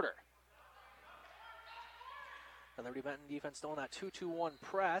third quarter. The Liberty-Benton defense still in that 2-2-1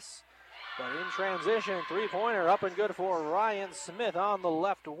 press. But in transition, three-pointer up and good for Ryan Smith on the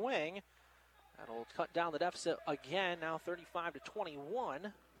left wing. That'll cut down the deficit again, now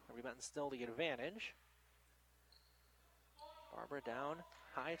 35-21. Liberty-Benton still the advantage. Barbara down,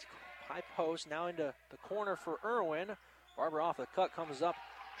 high post, now into the corner for Irwin. Barbara off the cut, comes up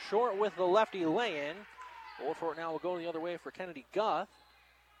short with the lefty lay-in. Old Fort now will go the other way for Kennedy Guth.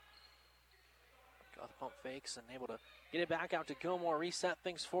 Guth pump fakes and able to get it back out to Gilmore, reset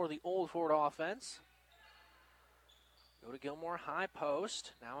things for the Old Fort offense. Go to Gilmore, high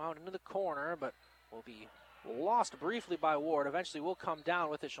post, now out into the corner, but will be lost briefly by Ward. Eventually will come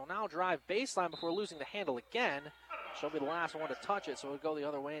down with it. She'll now drive baseline before losing the handle again. She'll be the last one to touch it, so it'll go the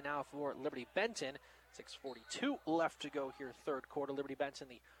other way now for Liberty-Benton. 6:42 left to go here, third quarter. Liberty-Benton,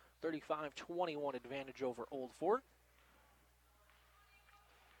 the 35-21 advantage over Old Fort.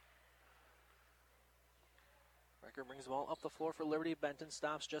 Riker brings the ball up the floor for Liberty-Benton,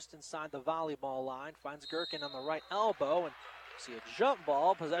 stops just inside the volleyball line, finds Gherkin on the right elbow, and see a jump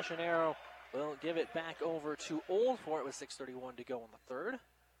ball. Possession arrow will give it back over to Old Fort with 6:31 to go in the third.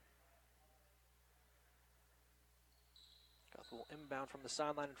 Guth will inbound from the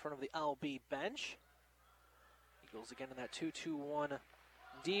sideline in front of the LB bench. Eagles again in that 2-2-1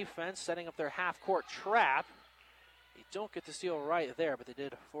 defense, setting up their half-court trap. They don't get the steal right there, but they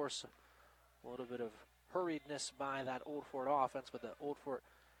did force a little bit of hurriedness by that Old Fort offense, but the Old Fort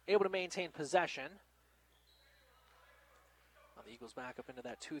able to maintain possession. Now the Eagles back up into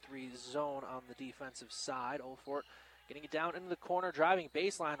that 2-3 zone on the defensive side. Old Fort getting it down into the corner, driving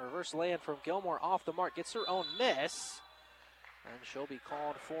baseline, reverse lay-in from Gilmore off the mark, gets her own miss. And she'll be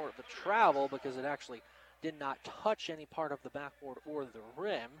called for the travel because it actually did not touch any part of the backboard or the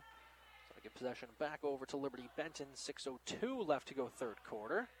rim. So to get possession back over to Liberty-Benton. 6:02 left to go third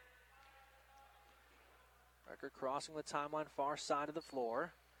quarter. Becker crossing the timeline, far side of the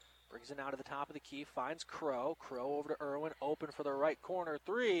floor. Brings it out to the top of the key, finds Crow. Crow over to Irwin, open for the right corner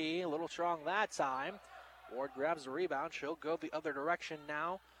three. A little strong that time. Ward grabs the rebound. She'll go the other direction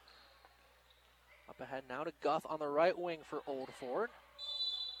now. Up ahead now to Guth on the right wing for Old Fort.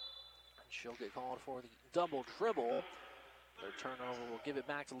 And she'll get called for the double dribble. Their turnover will give it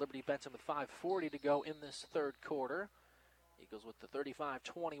back to Liberty-Benton with 5:40 to go in this third quarter. Eagles with the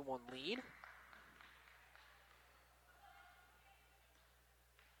 35-21 lead.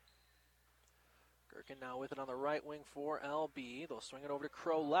 Gherkin now with it on the right wing for LB. They'll swing it over to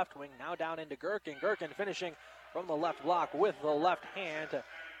Crow left wing. Now down into Gherkin. Gherkin finishing from the left block with the left hand to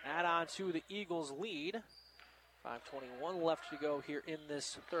add on to the Eagles' lead. 5:21 left to go here in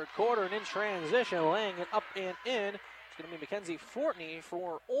this third quarter. And in transition, laying it up and in. It's going to be Mackenzie Fortney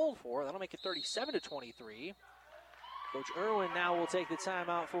for Old Fort. That'll make it 37-23. Coach Irwin now will take the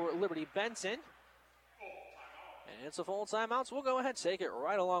timeout for Liberty-Benton. And it's a full timeout, so we'll go ahead and take it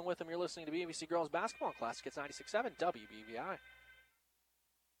right along with them. You're listening to BBC Girls Basketball Classic. It's 96.7 WBVI.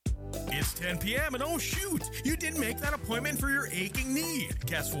 It's 10 p.m. and oh shoot, you didn't make that appointment for your aching knee.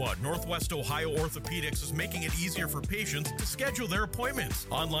 Guess what? Northwest Ohio Orthopedics is making it easier for patients to schedule their appointments.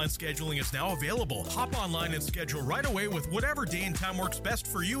 Online scheduling is now available. Hop online and schedule right away with whatever day and time works best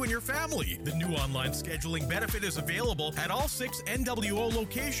for you and your family. The new online scheduling benefit is available at all 6 NWO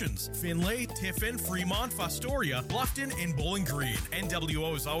locations: Finlay, Tiffin, Fremont, Fostoria, Bluffton, and Bowling Green.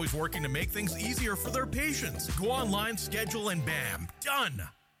 NWO is always working to make things easier for their patients. Go online, schedule, and bam, done.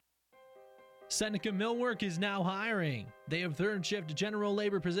 Seneca Millwork is now hiring. They have third shift general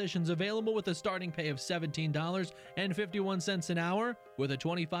labor positions available with a starting pay of $17.51 an hour with a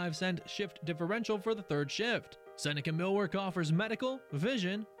 25-cent shift differential for the third shift. Seneca Millwork offers medical,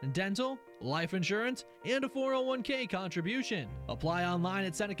 vision, dental, life insurance, and a 401k contribution. Apply online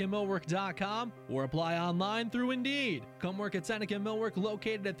at SenecaMillwork.com or apply online through Indeed. Come work at Seneca Millwork,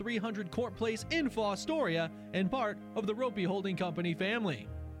 located at 300 Court Place in Fostoria and part of the Ropey Holding Company family.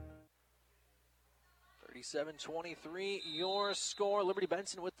 37-23, your score.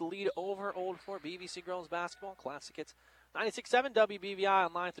 Liberty-Benton with the lead over Old Fort. BBC Girls Basketball Classic. It's 96.7 WBVI,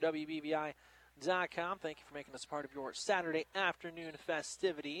 online through WBVI.com. Thank you for making us part of your Saturday afternoon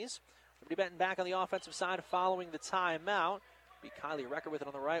festivities. Liberty-Benton back on the offensive side following the timeout. Be Kylie Recker with it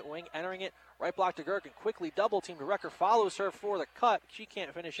on the right wing, entering it. Right block to Gherkin, quickly double-teamed. Recker follows her for the cut. She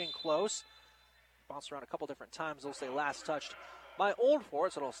can't finish in close. Bounced around a couple different times. They'll say last touched by Old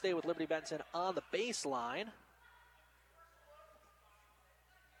Fort, so it'll stay with Liberty-Benton on the baseline.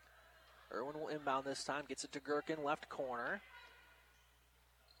 Irwin will inbound this time, gets it to Gherkin, left corner.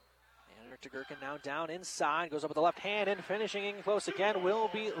 And to Gherkin now down inside, goes up with the left hand and finishing in close again will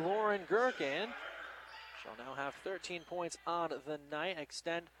be Lauren Gherkin. She'll now have 13 points on the night,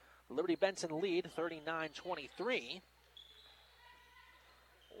 extend the Liberty-Benton lead 39-23.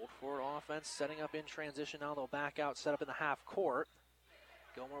 Old Fort offense setting up in transition. Now they'll back out, set up in the half court.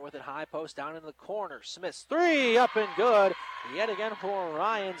 Gilmore with it, high post down in the corner. Smith's three, up and good. Yet again for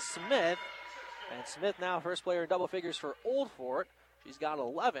Ryan Smith. And Smith now first player in double figures for Old Fort. She's got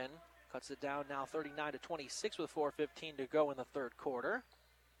 11. Cuts it down now 39-26 with 4:15 to go in the third quarter.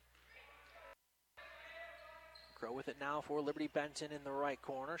 Crow with it now for Liberty-Benton in the right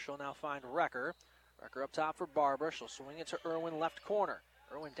corner. She'll now find Recker. Recker up top for Barbara. She'll swing it to Irwin, left corner.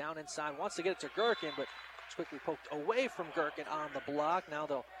 Irwin down inside, wants to get it to Gherkin, but it's quickly poked away from Gherkin on the block. Now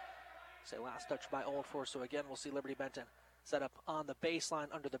they'll say last touch by Old Fort, so again we'll see Liberty-Benton set up on the baseline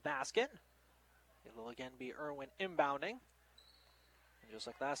under the basket. It'll again be Irwin inbounding. And just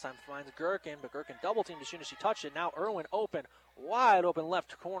like last time, finds Gherkin, but Gherkin double-teamed as soon as she touched it. Now Irwin open, wide open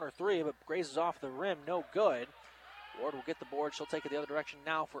left corner three, but grazes off the rim, no good. Ward will get the board. She'll take it the other direction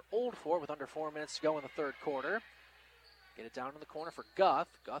now for Old Fort with under 4 minutes to go in the third quarter. Get it down in the corner for Guth.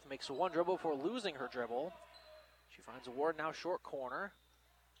 Guth makes one dribble before losing her dribble. She finds Ward now short corner.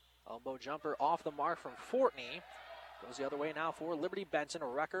 Elbow jumper off the mark from Fortney. Goes the other way now for Liberty-Benton.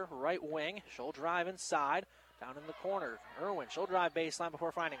 Recker, right wing. She'll drive inside. Down in the corner. Irwin, she'll drive baseline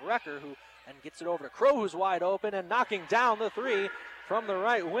before finding Recker, who then gets it over to Crow, who's wide open, and knocking down the three from the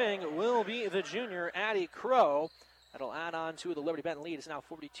right wing will be the junior Addie Crow. That'll add on to the Liberty-Benton lead. It's now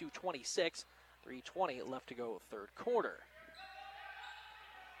 42-26. 3:20 left to go third quarter.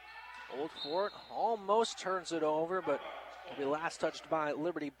 Old Fort almost turns it over, but will be last touched by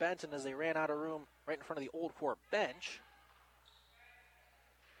Liberty-Benton as they ran out of room right in front of the Old Fort bench.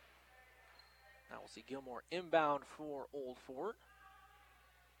 Now we'll see Gilmore inbound for Old Fort.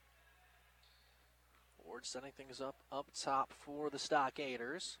 Ward setting things up top for the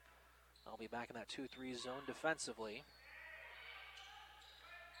Stockaders. I'll be back in that 2-3 zone defensively.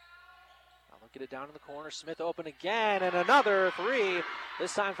 Now they'll get it down in the corner. Smith open again, and another three.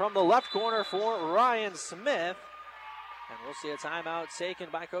 This time from the left corner for Ryan Smith. And we'll see a timeout taken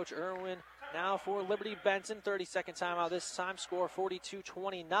by Coach Irwin now for Liberty-Benton. 30-second timeout this time. Score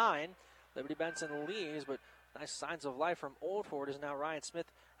 42-29. Liberty-Benton leads, but nice signs of life from Old Fort as now Ryan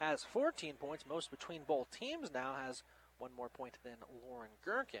Smith has 14 points, most between both teams now, has one more point than Lauren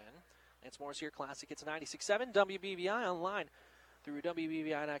Gherkin. Lance Morris here, Classic Hits 96.7, WBVI online through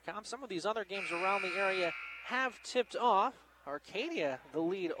WBVI.com. Some of these other games around the area have tipped off. Arcadia, the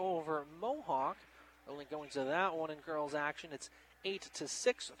lead over Mohawk. Only going to that one in girls action. It's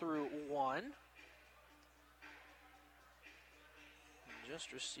 8-6 through 1.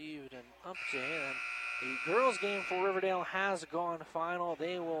 Just received an update, and the girls game for Riverdale has gone final.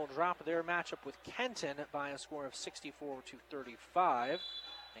 They will drop their matchup with Kenton by a score of 64-35.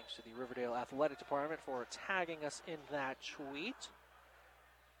 Thanks to the Riverdale Athletic Department for tagging us in that tweet.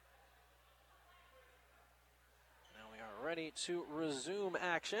 Now we are ready to resume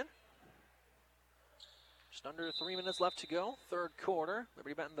action. Just under 3 minutes left to go, third quarter.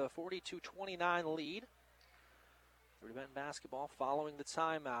 Liberty-Benton the 42-29 lead. Liberty-Benton basketball following the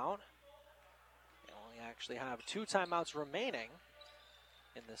timeout. They only actually have 2 timeouts remaining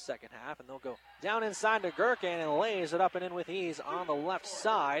in the second half, and they'll go down inside to Gherkin and lays it up and in with ease on the left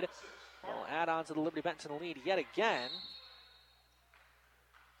side. They'll add on to the Liberty-Benton lead yet again.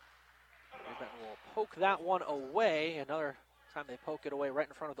 Liberty-Benton will poke that one away. Another time they poke it away right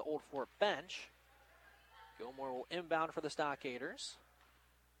in front of the Old Fort bench. Gilmore will inbound for the Stockaders.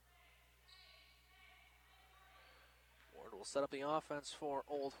 Ward will set up the offense for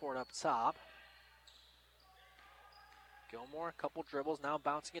Old Fort up top. Gilmore, a couple dribbles, now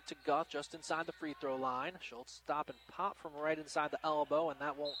bouncing it to Guth just inside the free throw line. She'll stop and pop from right inside the elbow, and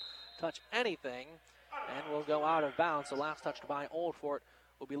that won't touch anything and will go out of bounds. The last touched by Old Fort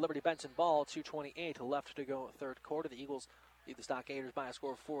will be Liberty-Benton ball. 2:28 left to go third quarter. The Eagles lead the Stockaders by a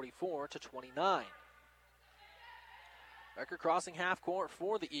score of 44-29. Becker crossing half court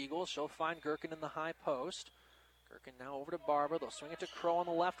for the Eagles. She'll find Gherkin in the high post. Gherkin now over to Barber. They'll swing it to Crow on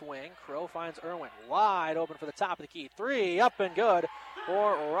the left wing. Crow finds Irwin wide open for the top of the key. 3 up and good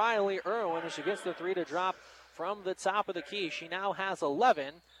for Riley Irwin as she gets the 3 to drop from the top of the key. She now has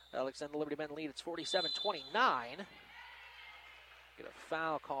 11. That'll extend the Liberty-Benton lead. It's 47-29. Get a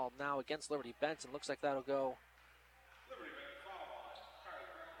foul called now against Liberty-Benton. Looks like that'll go.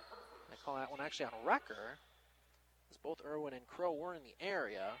 They call that one actually on Wrecker, as both Irwin and Crow were in the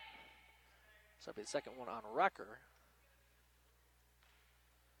area. So that'll be the second one on Wrecker.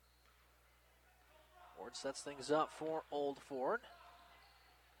 Ward sets things up for Old Fort.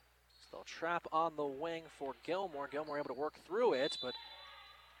 So they'll trap on the wing for Gilmore. Gilmore able to work through it, but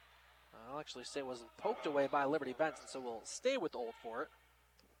I'll actually say was poked away by Liberty-Benton, so we'll stay with Old Fort.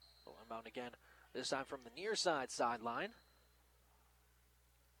 We'll inbound again, this time from the near side sideline.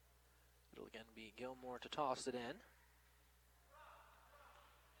 It'll again be Gilmore to toss it in.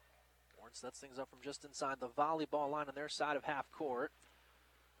 Ward sets things up from just inside the volleyball line on their side of half court.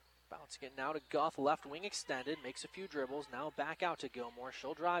 Bouncing it now to Guth, left wing extended, makes a few dribbles, now back out to Gilmore.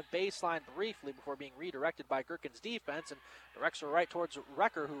 She'll drive baseline briefly before being redirected by Gherkin's defense and directs her right towards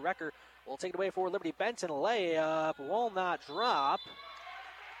Wrecker, who Wrecker will take it away for Liberty-Benton. Layup will not drop.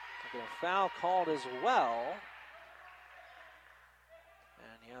 Get a foul called as well.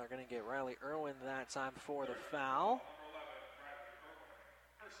 And yeah, they're going to get Riley Irwin that time for the foul.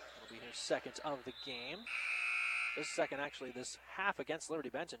 It'll be his second of the game. This second, actually, this half against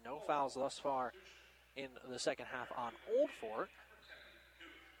Liberty-Benton. No fouls thus far in the second half on Old Fort.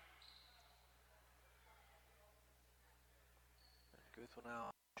 Guth will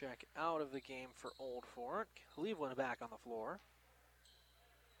now check out of the game for Old Fort. Cleveland back on the floor.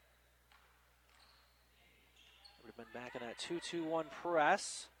 Would have been back in that 2-2-1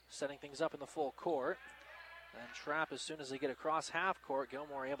 press, setting things up in the full court. And trap as soon as they get across half court.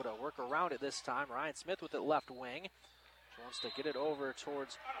 Gilmore able to work around it this time. Ryan Smith with it left wing. She wants to get it over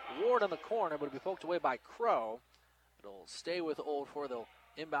towards Ward on the corner, but it'll be poked away by Crow. It'll stay with Old Fort. They'll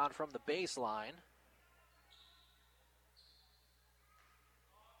inbound from the baseline.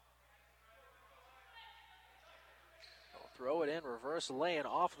 They'll throw it in, reverse lay-in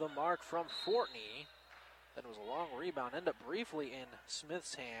off the mark from Fortney. Then it was a long rebound, ended up briefly in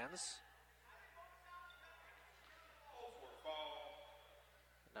Smith's hands.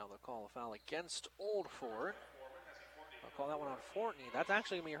 Now they'll call a foul against Old Fort. I'll call that one on Fortney. That's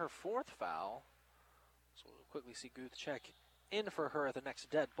actually going to be her fourth foul. So we'll quickly see Guth check in for her at the next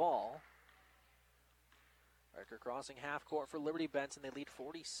dead ball. Riker crossing half court for Liberty-Benton. They lead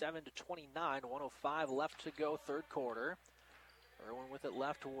 47-29. 1:05 left to go, third quarter. Irwin with it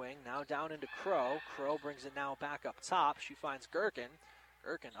left wing. Now down into Crow. Crow brings it now back up top. She finds Gherkin.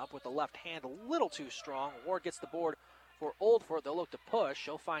 Gherkin up with the left hand, a little too strong. Ward gets the board for Old Fort. They'll look to push.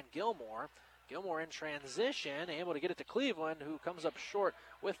 She'll find Gilmore. Gilmore in transition, able to get it to Cleveland, who comes up short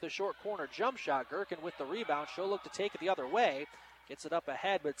with the short corner jump shot. Gherkin with the rebound. She'll look to take it the other way. Gets it up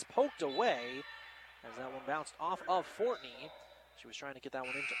ahead, but it's poked away as that one bounced off of Fortney. She was trying to get that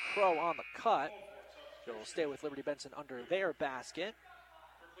one into Crow on the cut. She'll stay with Liberty-Benton under their basket.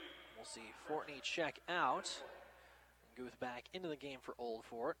 We'll see Fortney check out. Guth back into the game for Old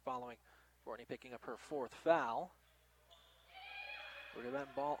Fort, following Fortney picking up her fourth foul.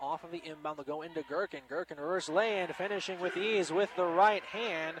 Liberty-Benton ball off of the inbound. They'll go into Gherkin. Gherkin reverse lay-in, finishing with ease with the right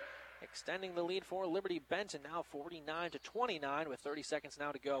hand, extending the lead for Liberty-Benton, now 49-29 with 30 seconds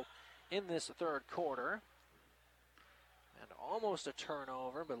now to go in this third quarter. And almost a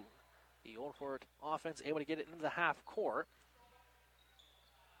turnover, but the Old Fort offense able to get it into the half court.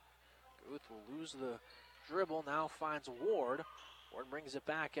 Guth will lose the dribble, now finds Ward. Ward brings it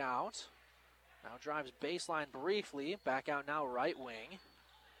back out. Now drives baseline briefly, back out now right wing.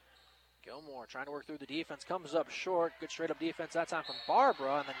 Gilmore trying to work through the defense, comes up short. Good straight up defense that time from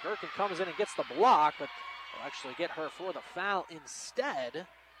Barbara, and then Gherkin comes in and gets the block, but will actually get her for the foul instead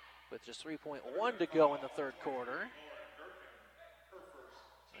with just 3.1 to go in the third quarter.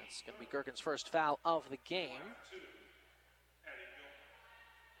 That's going to be Gherkin's first foul of the game.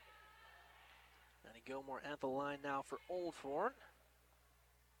 Addie Gilmore at the line now for Old Fort.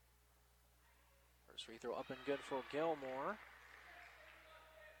 First free throw up and good for Gilmore.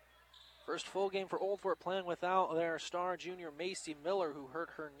 First full game for Old Fort playing without their star junior Macy Miller, who hurt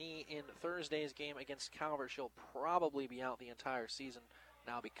her knee in Thursday's game against Calvert. She'll probably be out the entire season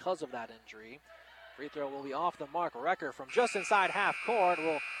now because of that injury. Free throw will be off the mark. Recker from just inside half court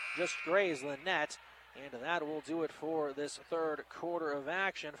will just graze the net. And that will do it for this third quarter of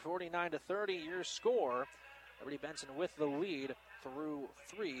action. 49-30 your score. Liberty-Benton with the lead through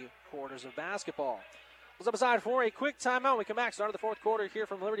 3 quarters of basketball. We'll step aside for a quick timeout. We come back, start of the fourth quarter here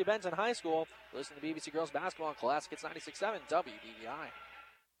from Liberty-Benton High School. Listen to BBC Girls Basketball Classic. It's 96.7 WBBI.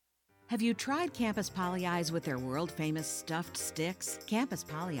 Have you tried Campus Poly Eyes with their world-famous stuffed sticks? Campus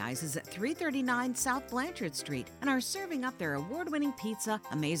Poly Eyes is at 339 South Blanchard Street and are serving up their award-winning pizza,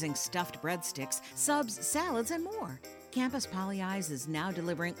 amazing stuffed breadsticks, subs, salads, and more. Campus Poly Eyes is now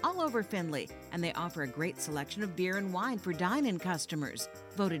delivering all over Findlay, and they offer a great selection of beer and wine for dine-in customers.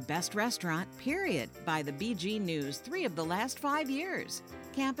 Voted best restaurant, period, by the BG News 3 of the last 5 years.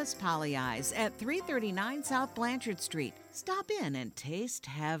 Campus Poly Eyes at 339 South Blanchard Street. Stop in and taste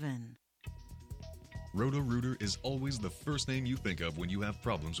heaven. Roto-Rooter is always the first name you think of when you have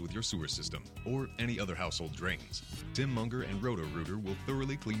problems with your sewer system or any other household drains. Tim Munger and Roto-Rooter will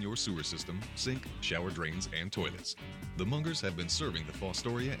thoroughly clean your sewer system, sink, shower drains, and toilets. The Mungers have been serving the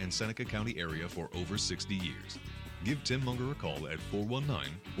Fostoria and Seneca County area for over 60 years. Give Tim Munger a call at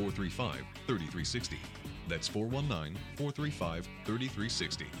 419-435-3360. That's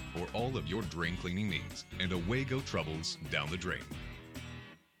 419-435-3360 for all of your drain cleaning needs. And away go troubles down the drain.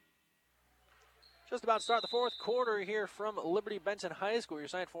 Just about to start the fourth quarter here from Liberty-Benton High School. Your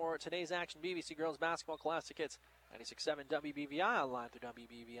site for today's action, BBC Girls Basketball Classic. It's 96.7 WBBI, online through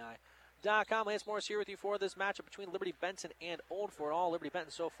WBBI.com. Lance Morris here with you for this matchup between Liberty-Benton and Old Fort. All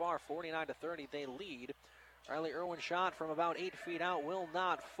Liberty-Benton so far, 49-30, they lead. Riley Irwin shot from about 8 feet out, will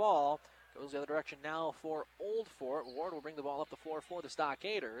not fall. Goes the other direction now for Old Fort. Ward will bring the ball up the floor for the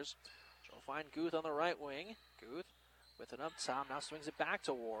Stockaders. She'll find Guth on the right wing. Guth with it up top, now swings it back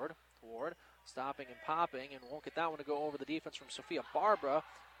to Ward. Ward stopping and popping, and won't get that one to go over the defense from Sophia Barbara.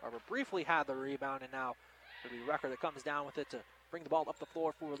 Barbara briefly had the rebound, and now it'll be Recker that comes down with it to bring the ball up the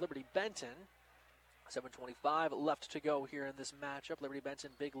floor for Liberty-Benton. 7:25 left to go here in this matchup.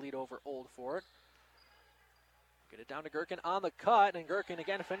 Liberty-Benton, big lead over Old Fort. Get it down to Gherkin on the cut, and Gherkin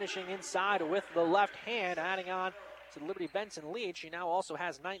again finishing inside with the left hand, adding on to the Liberty-Benton lead. She now also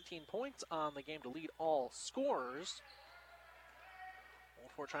has 19 points on the game to lead all scorers.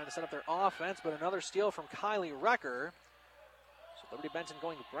 Old Fort trying to set up their offense, but another steal from Kylie Recker. So Liberty-Benton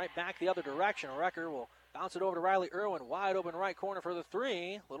going right back the other direction. Recker will bounce it over to Riley Irwin. Wide open right corner for the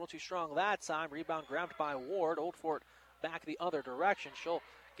three. A little too strong that time. Rebound grabbed by Ward. Old Fort back the other direction. She'll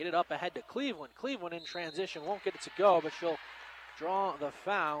get it up ahead to Cleveland. Cleveland in transition won't get it to go, but she'll draw the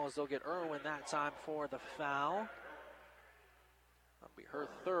foul as they'll get Irwin that time for the foul. That'll be her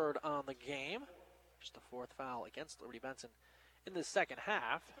third on the game. Just the fourth foul against Liberty-Benton in the second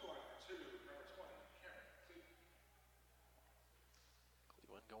half.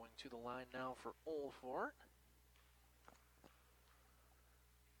 Cleveland going to the line now for Old Fort.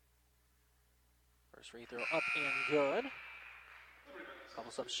 First free throw up and good.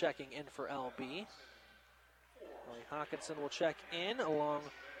 Couple subs checking in for LB. Ellie Hawkinson will check in along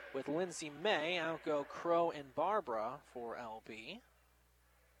with Lindsay May. Out go Crow and Barbara for LB.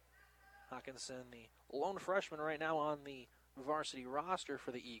 Hawkinson, the lone freshman right now on the varsity roster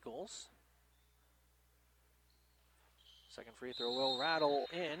for the Eagles. Second free throw will rattle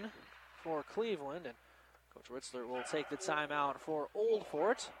in for Cleveland, and Coach Ritzler will take the timeout for Old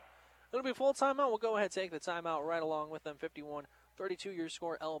Fort. It'll be full timeout. We'll go ahead and take the timeout right along with them. 51-32 your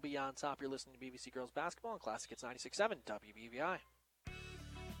score. LB on top. You're listening to BBC Girls Basketball on Classic Hits 96.7 WBVI.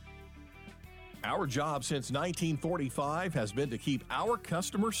 Our job since 1945 has been to keep our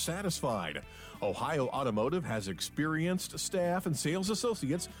customers satisfied. Ohio Automotive has experienced staff and sales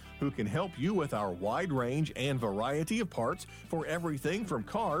associates who can help you with our wide range and variety of parts for everything from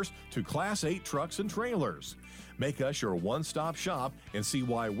cars to Class 8 trucks and trailers. Make us your one-stop shop and see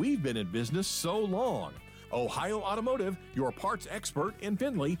why we've been in business so long. Ohio Automotive, your parts expert in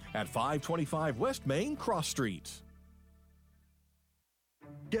Findlay at 525 West Main Cross Street.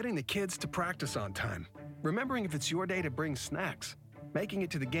 Getting the kids to practice on time. Remembering if it's your day to bring snacks. Making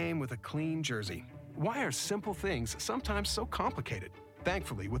it to the game with a clean jersey. Why are simple things sometimes so complicated?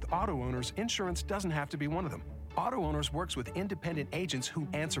 Thankfully, with auto owners, insurance doesn't have to be one of them. Auto Owners works with independent agents who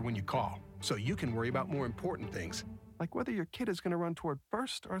answer when you call, so you can worry about more important things, like whether your kid is going to run toward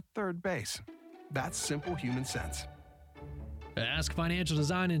first or third base. That's simple human sense. Ask Financial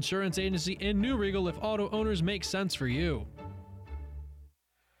Design Insurance Agency in New Regal if auto owners make sense for you.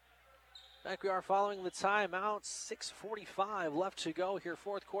 Back we are following the timeout. 6:45 left to go here,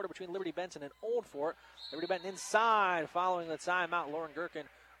 fourth quarter between Liberty-Benton and Old Fort. Liberty-Benton inside following the timeout. Lauren Gherkin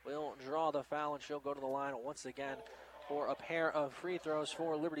will draw the foul, and she'll go to the line once again for a pair of free throws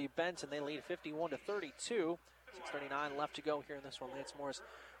for Liberty-Benton. They lead 51-32. 6:39 left to go here in this one. Lance Morris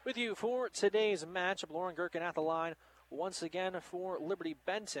with you for today's matchup. Lauren Gherkin at the line once again for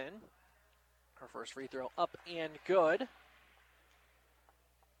Liberty-Benton. Her first free throw up and good.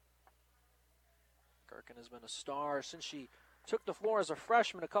 Gherkin has been a star since she took the floor as a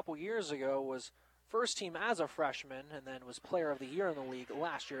freshman a couple years ago, was first team as a freshman, and then was player of the year in the league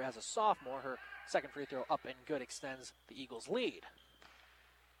last year as a sophomore. Her second free throw up and good extends the Eagles' lead.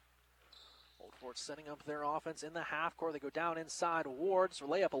 Old Fort setting up their offense in the half court. They go down inside Ward's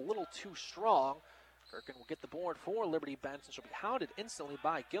layup a little too strong. Gherkin will get the board for Liberty-Benton. She'll be hounded instantly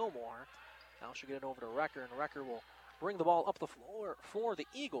by Gilmore. Now she'll get it over to Recker, and Recker will bring the ball up the floor for the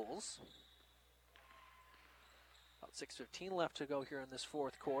Eagles. About 6:15 left to go here in this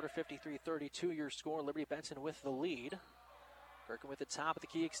fourth quarter. 53-32 your score. Liberty-Benton with the lead. Gherkin with the top of the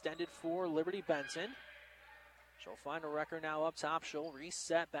key extended for Liberty-Benton. She'll find a Recker now up top. She'll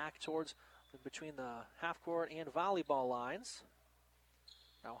reset back towards between the half court and volleyball lines.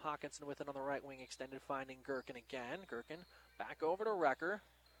 Now Hawkinson with it on the right wing extended, finding Gherkin again. Gherkin back over to Recker.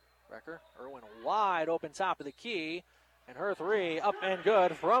 Recker, Irwin wide open top of the key. And her three up and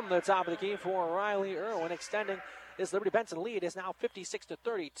good from the top of the key for Riley Irwin, extending this Liberty-Benton lead is now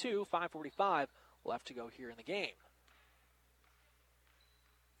 56-32, 5:45 left to go here in the game.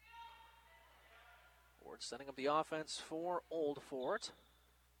 Ward setting up the offense for Old Fort.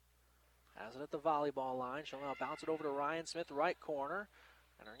 Has it at the volleyball line. She'll now bounce it over to Ryan Smith, right corner.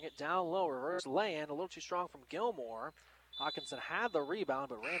 Entering it down low, reverse lay-in, a little too strong from Gilmore. Hawkinson had the rebound,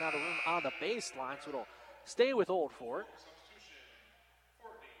 but ran out of room on the baseline, so it'll stay with Old Fort.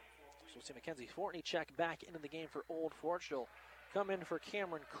 So we'll see Mackenzie Fortney check back into the game for Old Fort. She'll come in for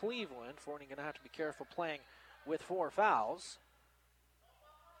Cameron Cleveland. Fortney going to have to be careful playing with 4 fouls.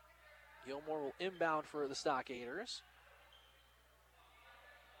 Gilmore will inbound for the Stockaders.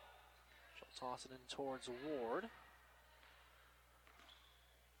 She'll toss it in towards Ward.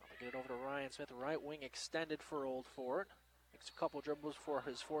 They'll get it over to Ryan Smith, right wing extended for Old Fort. Makes a couple dribbles before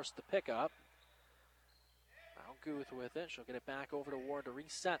he's forced to pick up. Now Guth with it. She'll get it back over to Ward to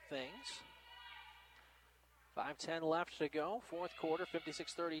reset things. 5:10 left to go. Fourth quarter,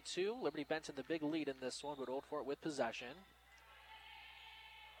 56-32. Liberty-Benton the big lead in this one, but Old Fort with possession.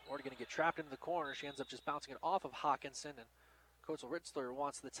 Ward going to get trapped into the corner. She ends up just bouncing it off of Hawkinson, and Coach Ritzler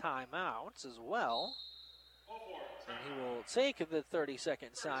wants the timeout as well. And he will take the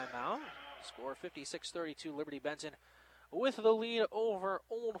 30-second timeout. Score 56-32. Liberty-Benton with the lead over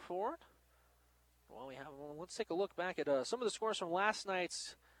Old Fort. Well, let's take a look back at some of the scores from last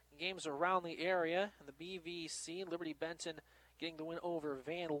night's games around the area. In the BVC, Liberty-Benton getting the win over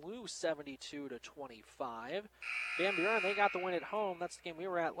Van Loo 72-25. Van Buren, they got the win at home. That's the game we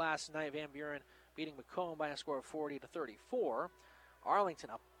were at last night. Van Buren beating Macomb by a score of 40-34. Arlington,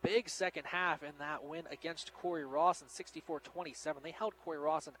 a big second half in that win against Corey Rawson, 64-27. They held Corey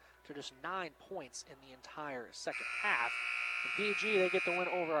Rawson to just 9 points in the entire second half. In PG, they get the win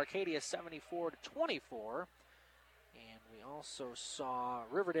over Arcadia, 74-24. And we also saw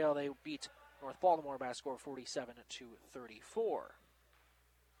Riverdale, they beat North Baltimore by a score of 47-34.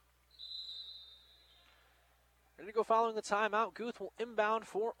 Ready to go following the timeout. Guth will inbound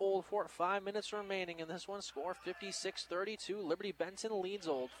for Old Fort. 5 minutes remaining in this one. Score 56-32. Liberty-Benton leads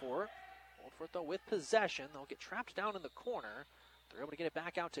Old Fort. Old Fort, though, with possession. They'll get trapped down in the corner. They're able to get it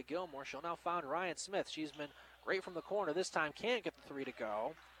back out to Gilmore. She'll now find Ryan Smith. She's been great from the corner. This time can't get the three to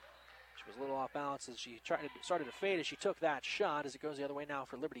go. She was a little off balance as she started to fade as she took that shot. As it goes the other way now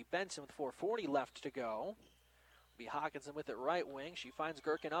for Liberty-Benton with 4:40 left to go. Be Hawkinson with it right wing. She finds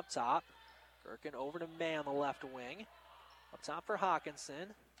Gherkin up top. Gherkin over to May on the left wing. Up top for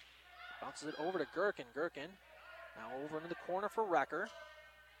Hawkinson. Bounces it over to Gherkin. Gherkin now over into the corner for Recker.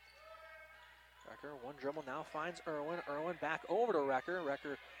 Recker, one dribble, now finds Irwin. Irwin back over to Recker.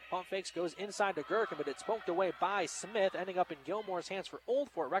 Recker pump fakes, goes inside to Gherkin, but it's poked away by Smith, ending up in Gilmore's hands for Old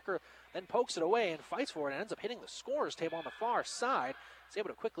Fort. Recker then pokes it away and fights for it and ends up hitting the scorer's table on the far side. He's able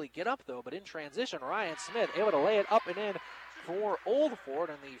to quickly get up, though, but in transition, Ryan Smith able to lay it up and in for Old Fort,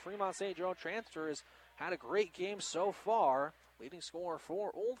 and the Fremont St. Joe transfer has had a great game so far. Leading scorer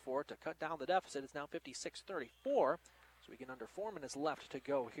for Old Fort to cut down the deficit is now 56-34, so we get under 4 minutes left to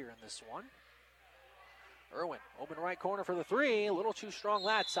go here in this one. Irwin, open right corner for the three. A little too strong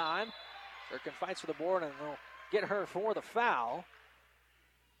that time. Gherkin fights for the board, and they'll get her for the foul.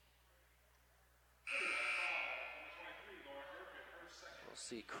 We'll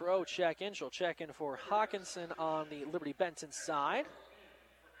see Crow check in. She'll check in for Hawkinson on the Liberty-Benton side.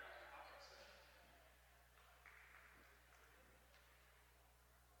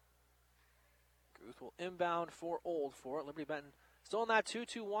 Guth will inbound for Old Fort. Liberty-Benton still in that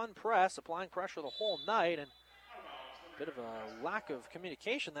 2-2-1 press, applying pressure the whole night, and a bit of a lack of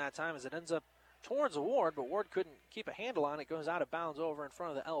communication that time as it ends up towards Ward, but Ward couldn't keep a handle on it. Goes out of bounds over in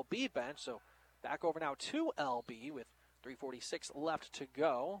front of the LB bench, so back over now to LB with 3:46 left to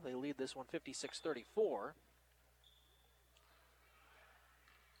go. They lead this one 56-34.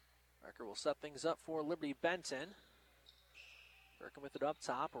 Recker will set things up for Liberty-Benton. Gherkin with it up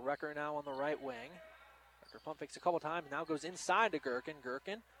top. Recker now on the right wing. Recker pump fakes a couple times, now goes inside to Gherkin.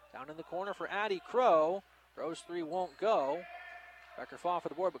 Gherkin down in the corner for Addie Crow. Crow's three won't go. Recker fought for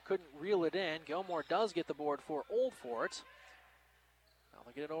the board but couldn't reel it in. Gilmore does get the board for Old Fort. Now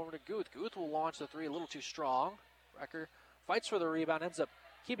they'll get it over to Guth. Guth will launch the three a little too strong. Recker fights for the rebound, ends up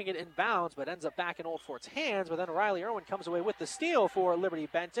keeping it in bounds, but ends up back in Old Fort's hands. But then Riley Irwin comes away with the steal for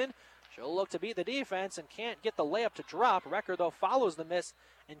Liberty-Benton. She'll look to beat the defense and can't get the layup to drop. Recker, though, follows the miss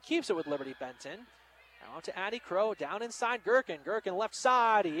and keeps it with Liberty-Benton. Now to Addie Crow, down inside Gherkin. Gherkin left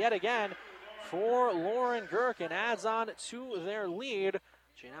side yet again for Lauren Gherkin. Adds on to their lead.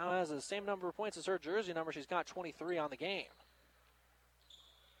 She now has the same number of points as her jersey number. She's got 23 on the game.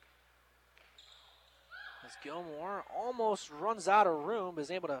 As Gilmore almost runs out of room,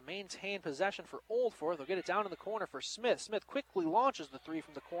 is able to maintain possession for Old Fort. They'll get it down in the corner for Smith. Smith quickly launches the three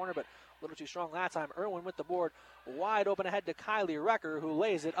from the corner, but a little too strong that time. Irwin with the board, wide open ahead to Kylie Recker, who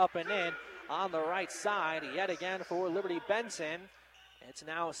lays it up and in on the right side yet again for Liberty-Benton. It's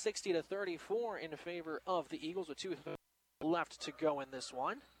now 60-34 in favor of the Eagles with 2 left to go in this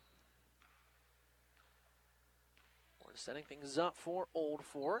one. We're setting things up for Old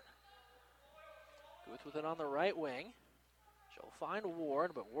Fort. Guth with it on the right wing. She'll find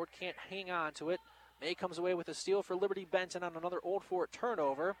Ward, but Ward can't hang on to it. May comes away with a steal for Liberty-Benton on another Old Fort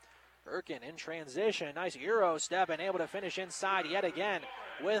turnover. Gherkin in transition. Nice Euro step and able to finish inside yet again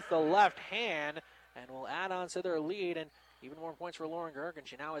with the left hand. And will add on to their lead. And even more points for Lauren Gherkin.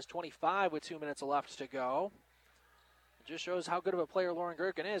 She now has 25 with 2 minutes left to go. It just shows how good of a player Lauren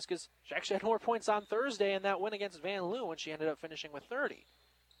Gherkin is, because she actually had more points on Thursday in that win against Van Loo when she ended up finishing with 30.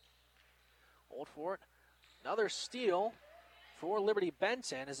 Old Fort, another steal for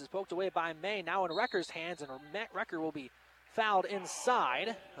Liberty-Benton as it's poked away by May, now in Recker's hands, and Recker will be fouled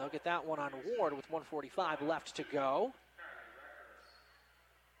inside. They'll get that one on Ward with 1:45 left to go.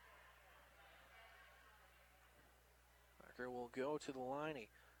 Recker will go to the line.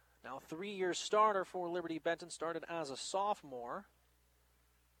 Now 3-year starter for Liberty-Benton, started as a sophomore.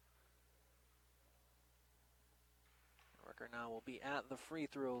 Recker now will be at the free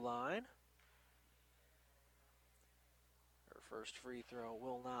throw line. Her first free throw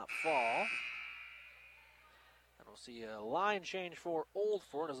will not fall. And we'll see a line change for Old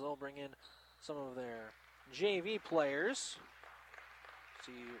Fort as they'll bring in some of their JV players.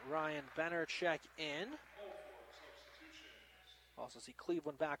 See Ryan Benner check in. Also see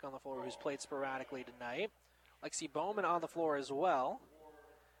Cleveland back on the floor, who's played sporadically tonight. Lexi Bowman on the floor as well.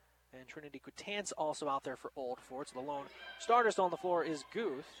 And Trinity Quitance also out there for Old Fort. So the lone starter still on the floor is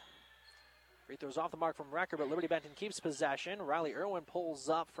Guth. Free throws off the mark from Recker, but Liberty-Benton keeps possession. Riley Irwin pulls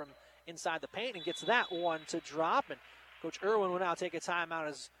up from inside the paint and gets that one to drop. And Coach Irwin will now take a timeout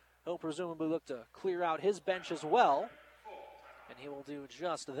as he'll presumably look to clear out his bench as well. And he will do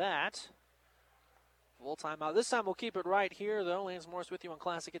just that. Full timeout. This time we'll keep it right here, though. Lance Morris with you on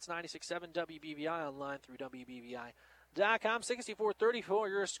Classic. It's 96.7 WBVI online through WBVI.com. 64-34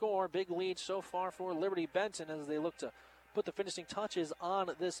 your score. Big lead so far for Liberty-Benton as they look to put the finishing touches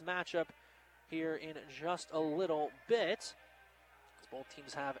on this matchup here in just a little bit. As both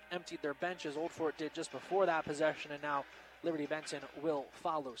teams have emptied their benches. Old Fort did just before that possession, and now Liberty-Benton will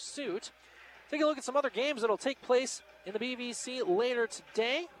follow suit. Take a look at some other games that will take place in the BVC later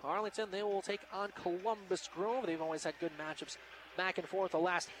today. Arlington, they will take on Columbus Grove. They've always had good matchups back and forth the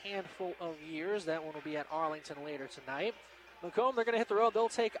last handful of years. That one will be at Arlington later tonight. Macomb, they're going to hit the road. They'll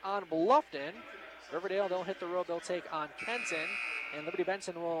take on Bluffton. Riverdale, they'll hit the road. They'll take on Kenton. And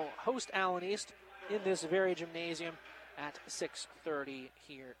Liberty-Benton will host Allen East in this very gymnasium at 6:30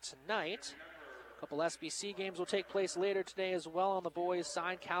 here tonight. A couple SBC games will take place later today as well on the boys'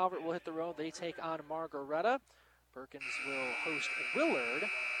 side. Calvert will hit the road. They take on Margaretta. Perkins will host Willard.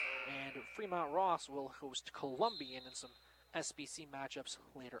 And Fremont Ross will host Columbian in some SBC matchups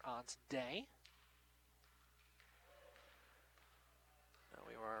later on today. Now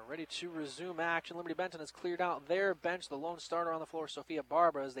we are ready to resume action. Liberty-Benton has cleared out their bench. The lone starter on the floor, Sophia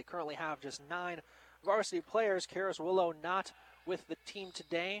Barba, as they currently have just 9 varsity players. Karis Willow not with the team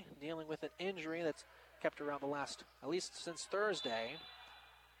today, dealing with an injury that's kept her around the last, at least since Thursday.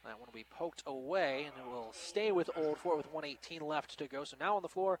 That one will be poked away, and it will stay with Old Fort with 1:18 left to go. So now on the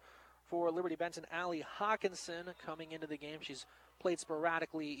floor for Liberty-Benton, Allie Hawkinson coming into the game. She's played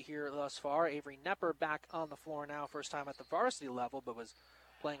sporadically here thus far. Avery Nepper back on the floor now, first time at the varsity level, but was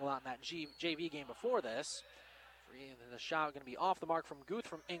playing a lot in that JV game before this. The shot going to be off the mark from Guth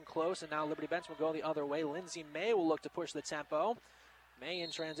from in close, and now Liberty-Benton will go the other way. Lindsay May will look to push the tempo. May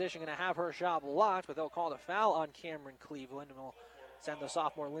in transition going to have her shot blocked, but they'll call the foul on Cameron Cleveland, and will send the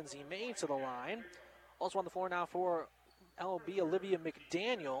sophomore Lindsay May to the line. Also on the floor now for LB Olivia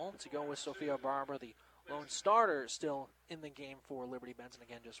McDaniel to go with Sophia Barber, the lone starter still in the game for Liberty-Benton,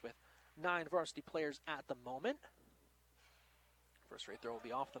 again just with 9 varsity players at the moment. First free throw will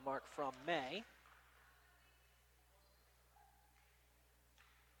be off the mark from May.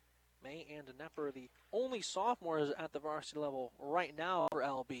 May and Nepper, the only sophomores at the varsity level right now for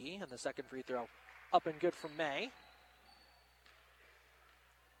LB, and the second free throw up and good from May.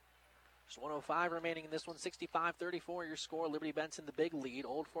 Just 1:05 remaining in this one, 65-34 your score. Liberty-Benton the big lead.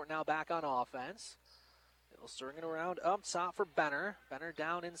 Old Fort now back on offense. They'll swing it around up top for Benner. Benner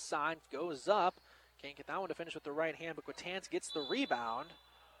down inside, goes up. Can't get that one to finish with the right hand, but Quitance gets the rebound.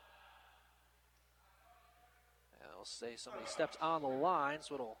 I'll say somebody stepped on the line,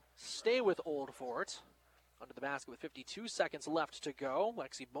 so it'll stay with Old Fort. Under the basket with 52 seconds left to go.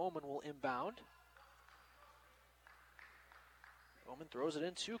 Lexi Bowman will inbound. Bowman throws it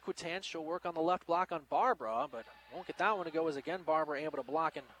into Quitance. She'll work on the left block on Barbara, but won't get that one to go as again Barbara able to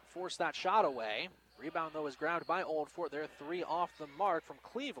block and force that shot away. Rebound, though, is grabbed by Old Fort. They're 3 off the mark from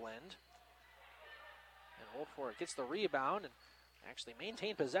Cleveland. And Old Fort gets the rebound and actually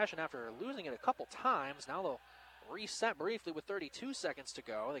maintained possession after losing it a couple times. Now they'll reset briefly with 32 seconds to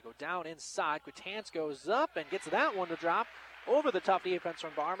go. They go down inside. Quitance goes up and gets that one to drop over the tough defense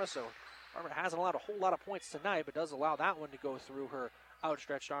from Barbara. So Barbara hasn't allowed a whole lot of points tonight, but does allow that one to go through her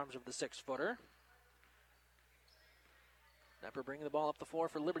outstretched arms of the 6-footer. Nepper bringing the ball up the floor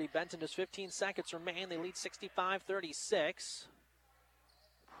for Liberty-Benton. Just 15 seconds remain. They lead 65-36.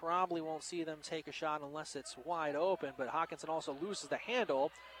 Probably won't see them take a shot unless it's wide open, but Hawkinson also loses the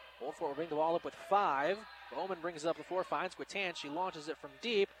handle. Old Fort will bring the ball up with 5. Bowman brings it up the floor, finds Quitance. She launches it from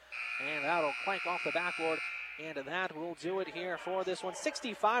deep, and that'll clank off the backboard, and that will do it here for this one.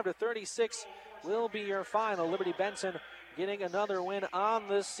 65-36 will be your final. Liberty-Benton getting another win on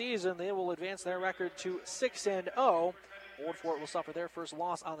this season. They will advance their record to 6-0. Old Fort will suffer their first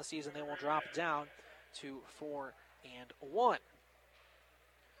loss on the season. They will drop down to 4-1.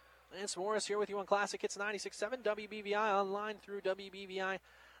 Lance Morris here with you on Classic Hits 96.7 WBVI online through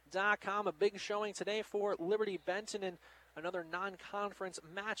WBVI.com. A big showing today for Liberty-Benton, and another non-conference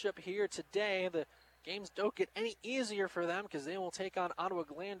matchup here today. The games don't get any easier for them because they will take on Ottawa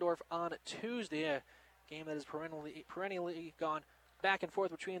Glandorf on Tuesday, a game that has perennially gone back and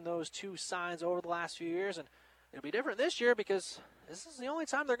forth between those two sides over the last few years. And it'll be different this year because this is the only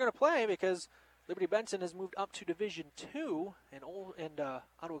time they're going to play because Liberty-Benton has moved up to Division II and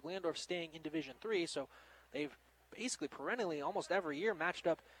Ottawa Glandorf staying in Division III. So they've basically perennially almost every year matched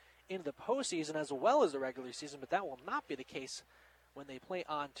up in the postseason as well as the regular season, but that will not be the case when they play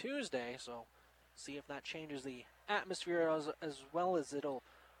on Tuesday. So see if that changes the atmosphere as well as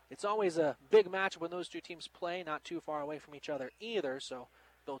it's always a big match when those two teams play, not too far away from each other either, so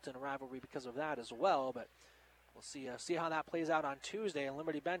built-in rivalry because of that as well. But we'll see how that plays out on Tuesday. And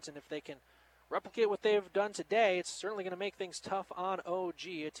Liberty-Benton, if they can replicate what they've done today, it's certainly going to make things tough on OG,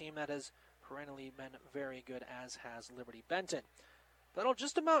 a team that has perennially been very good, as has Liberty-Benton. That'll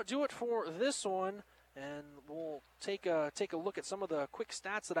just about do it for this one, and we'll take a look at some of the quick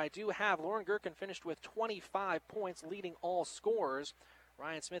stats that I do have. Lauren Gherkin finished with 25 points, leading all scorers.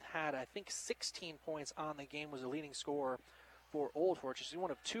 Ryan Smith had, I think, 16 points on the game, was the leading scorer for Old Fort. She's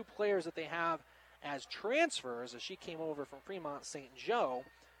one of two players that they have as transfers, as she came over from Fremont St. Joe.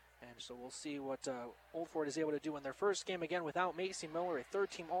 And so we'll see what Old Fort is able to do in their first game, again without Macy Miller, a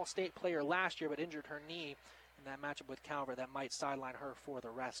third-team All-State player last year, but injured her knee in that matchup with Calvert that might sideline her for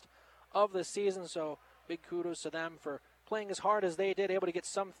the rest of the season. So big kudos to them for playing as hard as they did, able to get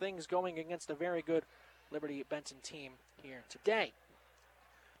some things going against a very good Liberty-Benton team here today.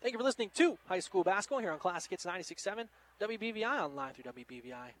 Thank you for listening to High School Basketball here on Classic Hits 96.7, WBVI, online through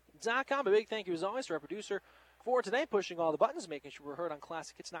WBVI.com. A big thank you, as always, to our producer for today, pushing all the buttons, making sure we're heard on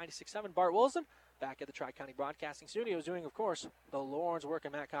Classic Hits 96.7. Bart Wilson, back at the Tri-County Broadcasting Studios, doing, of course, the Lawrence work.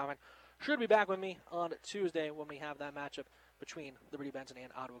 And Matt Coffin should be back with me on Tuesday when we have that matchup between Liberty-Benton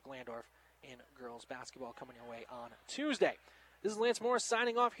and Ottawa Glandorf in girls basketball coming your way on Tuesday. This is Lance Morris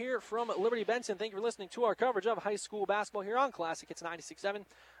signing off here from Liberty-Benton. Thank you for listening to our coverage of high school basketball here on Classic Hits 96.7.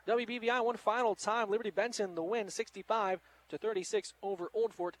 WBVI one final time. Liberty-Benton the win, 65-36 over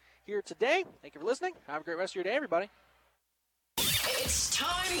Old Fort here today. Thank you for listening. Have a great rest of your day, everybody. It's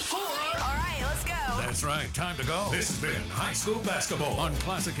time for... All right, let's go. That's right, time to go. This has been High School Basketball on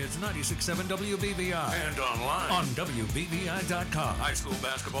Classic Hits 96.7 WBVI. And online on WBVI.com. High School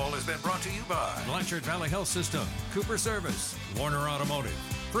Basketball has been brought to you by Blanchard Valley Health System, Cooper Service, Warner Automotive,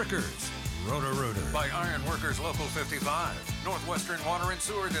 Frickers, Roto-Rooter, by Iron Workers Local 55, Northwestern Water and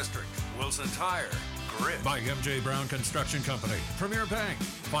Sewer District, Wilson Tire, Grit, by M.J. Brown Construction Company, Premier Bank,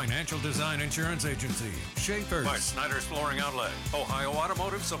 Financial Design Insurance Agency, Schaefer's, by Snyder's Flooring Outlet, Ohio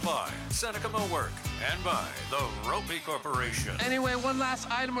Automotive Supply, Seneca Millwork, and by the Ropey Corporation. Anyway, one last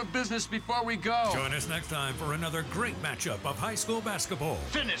item of business before we go. Join us next time for another great matchup of high school basketball.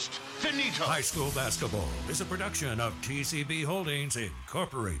 Finished. Finito. High School Basketball is a production of TCB Holdings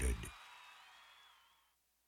Incorporated.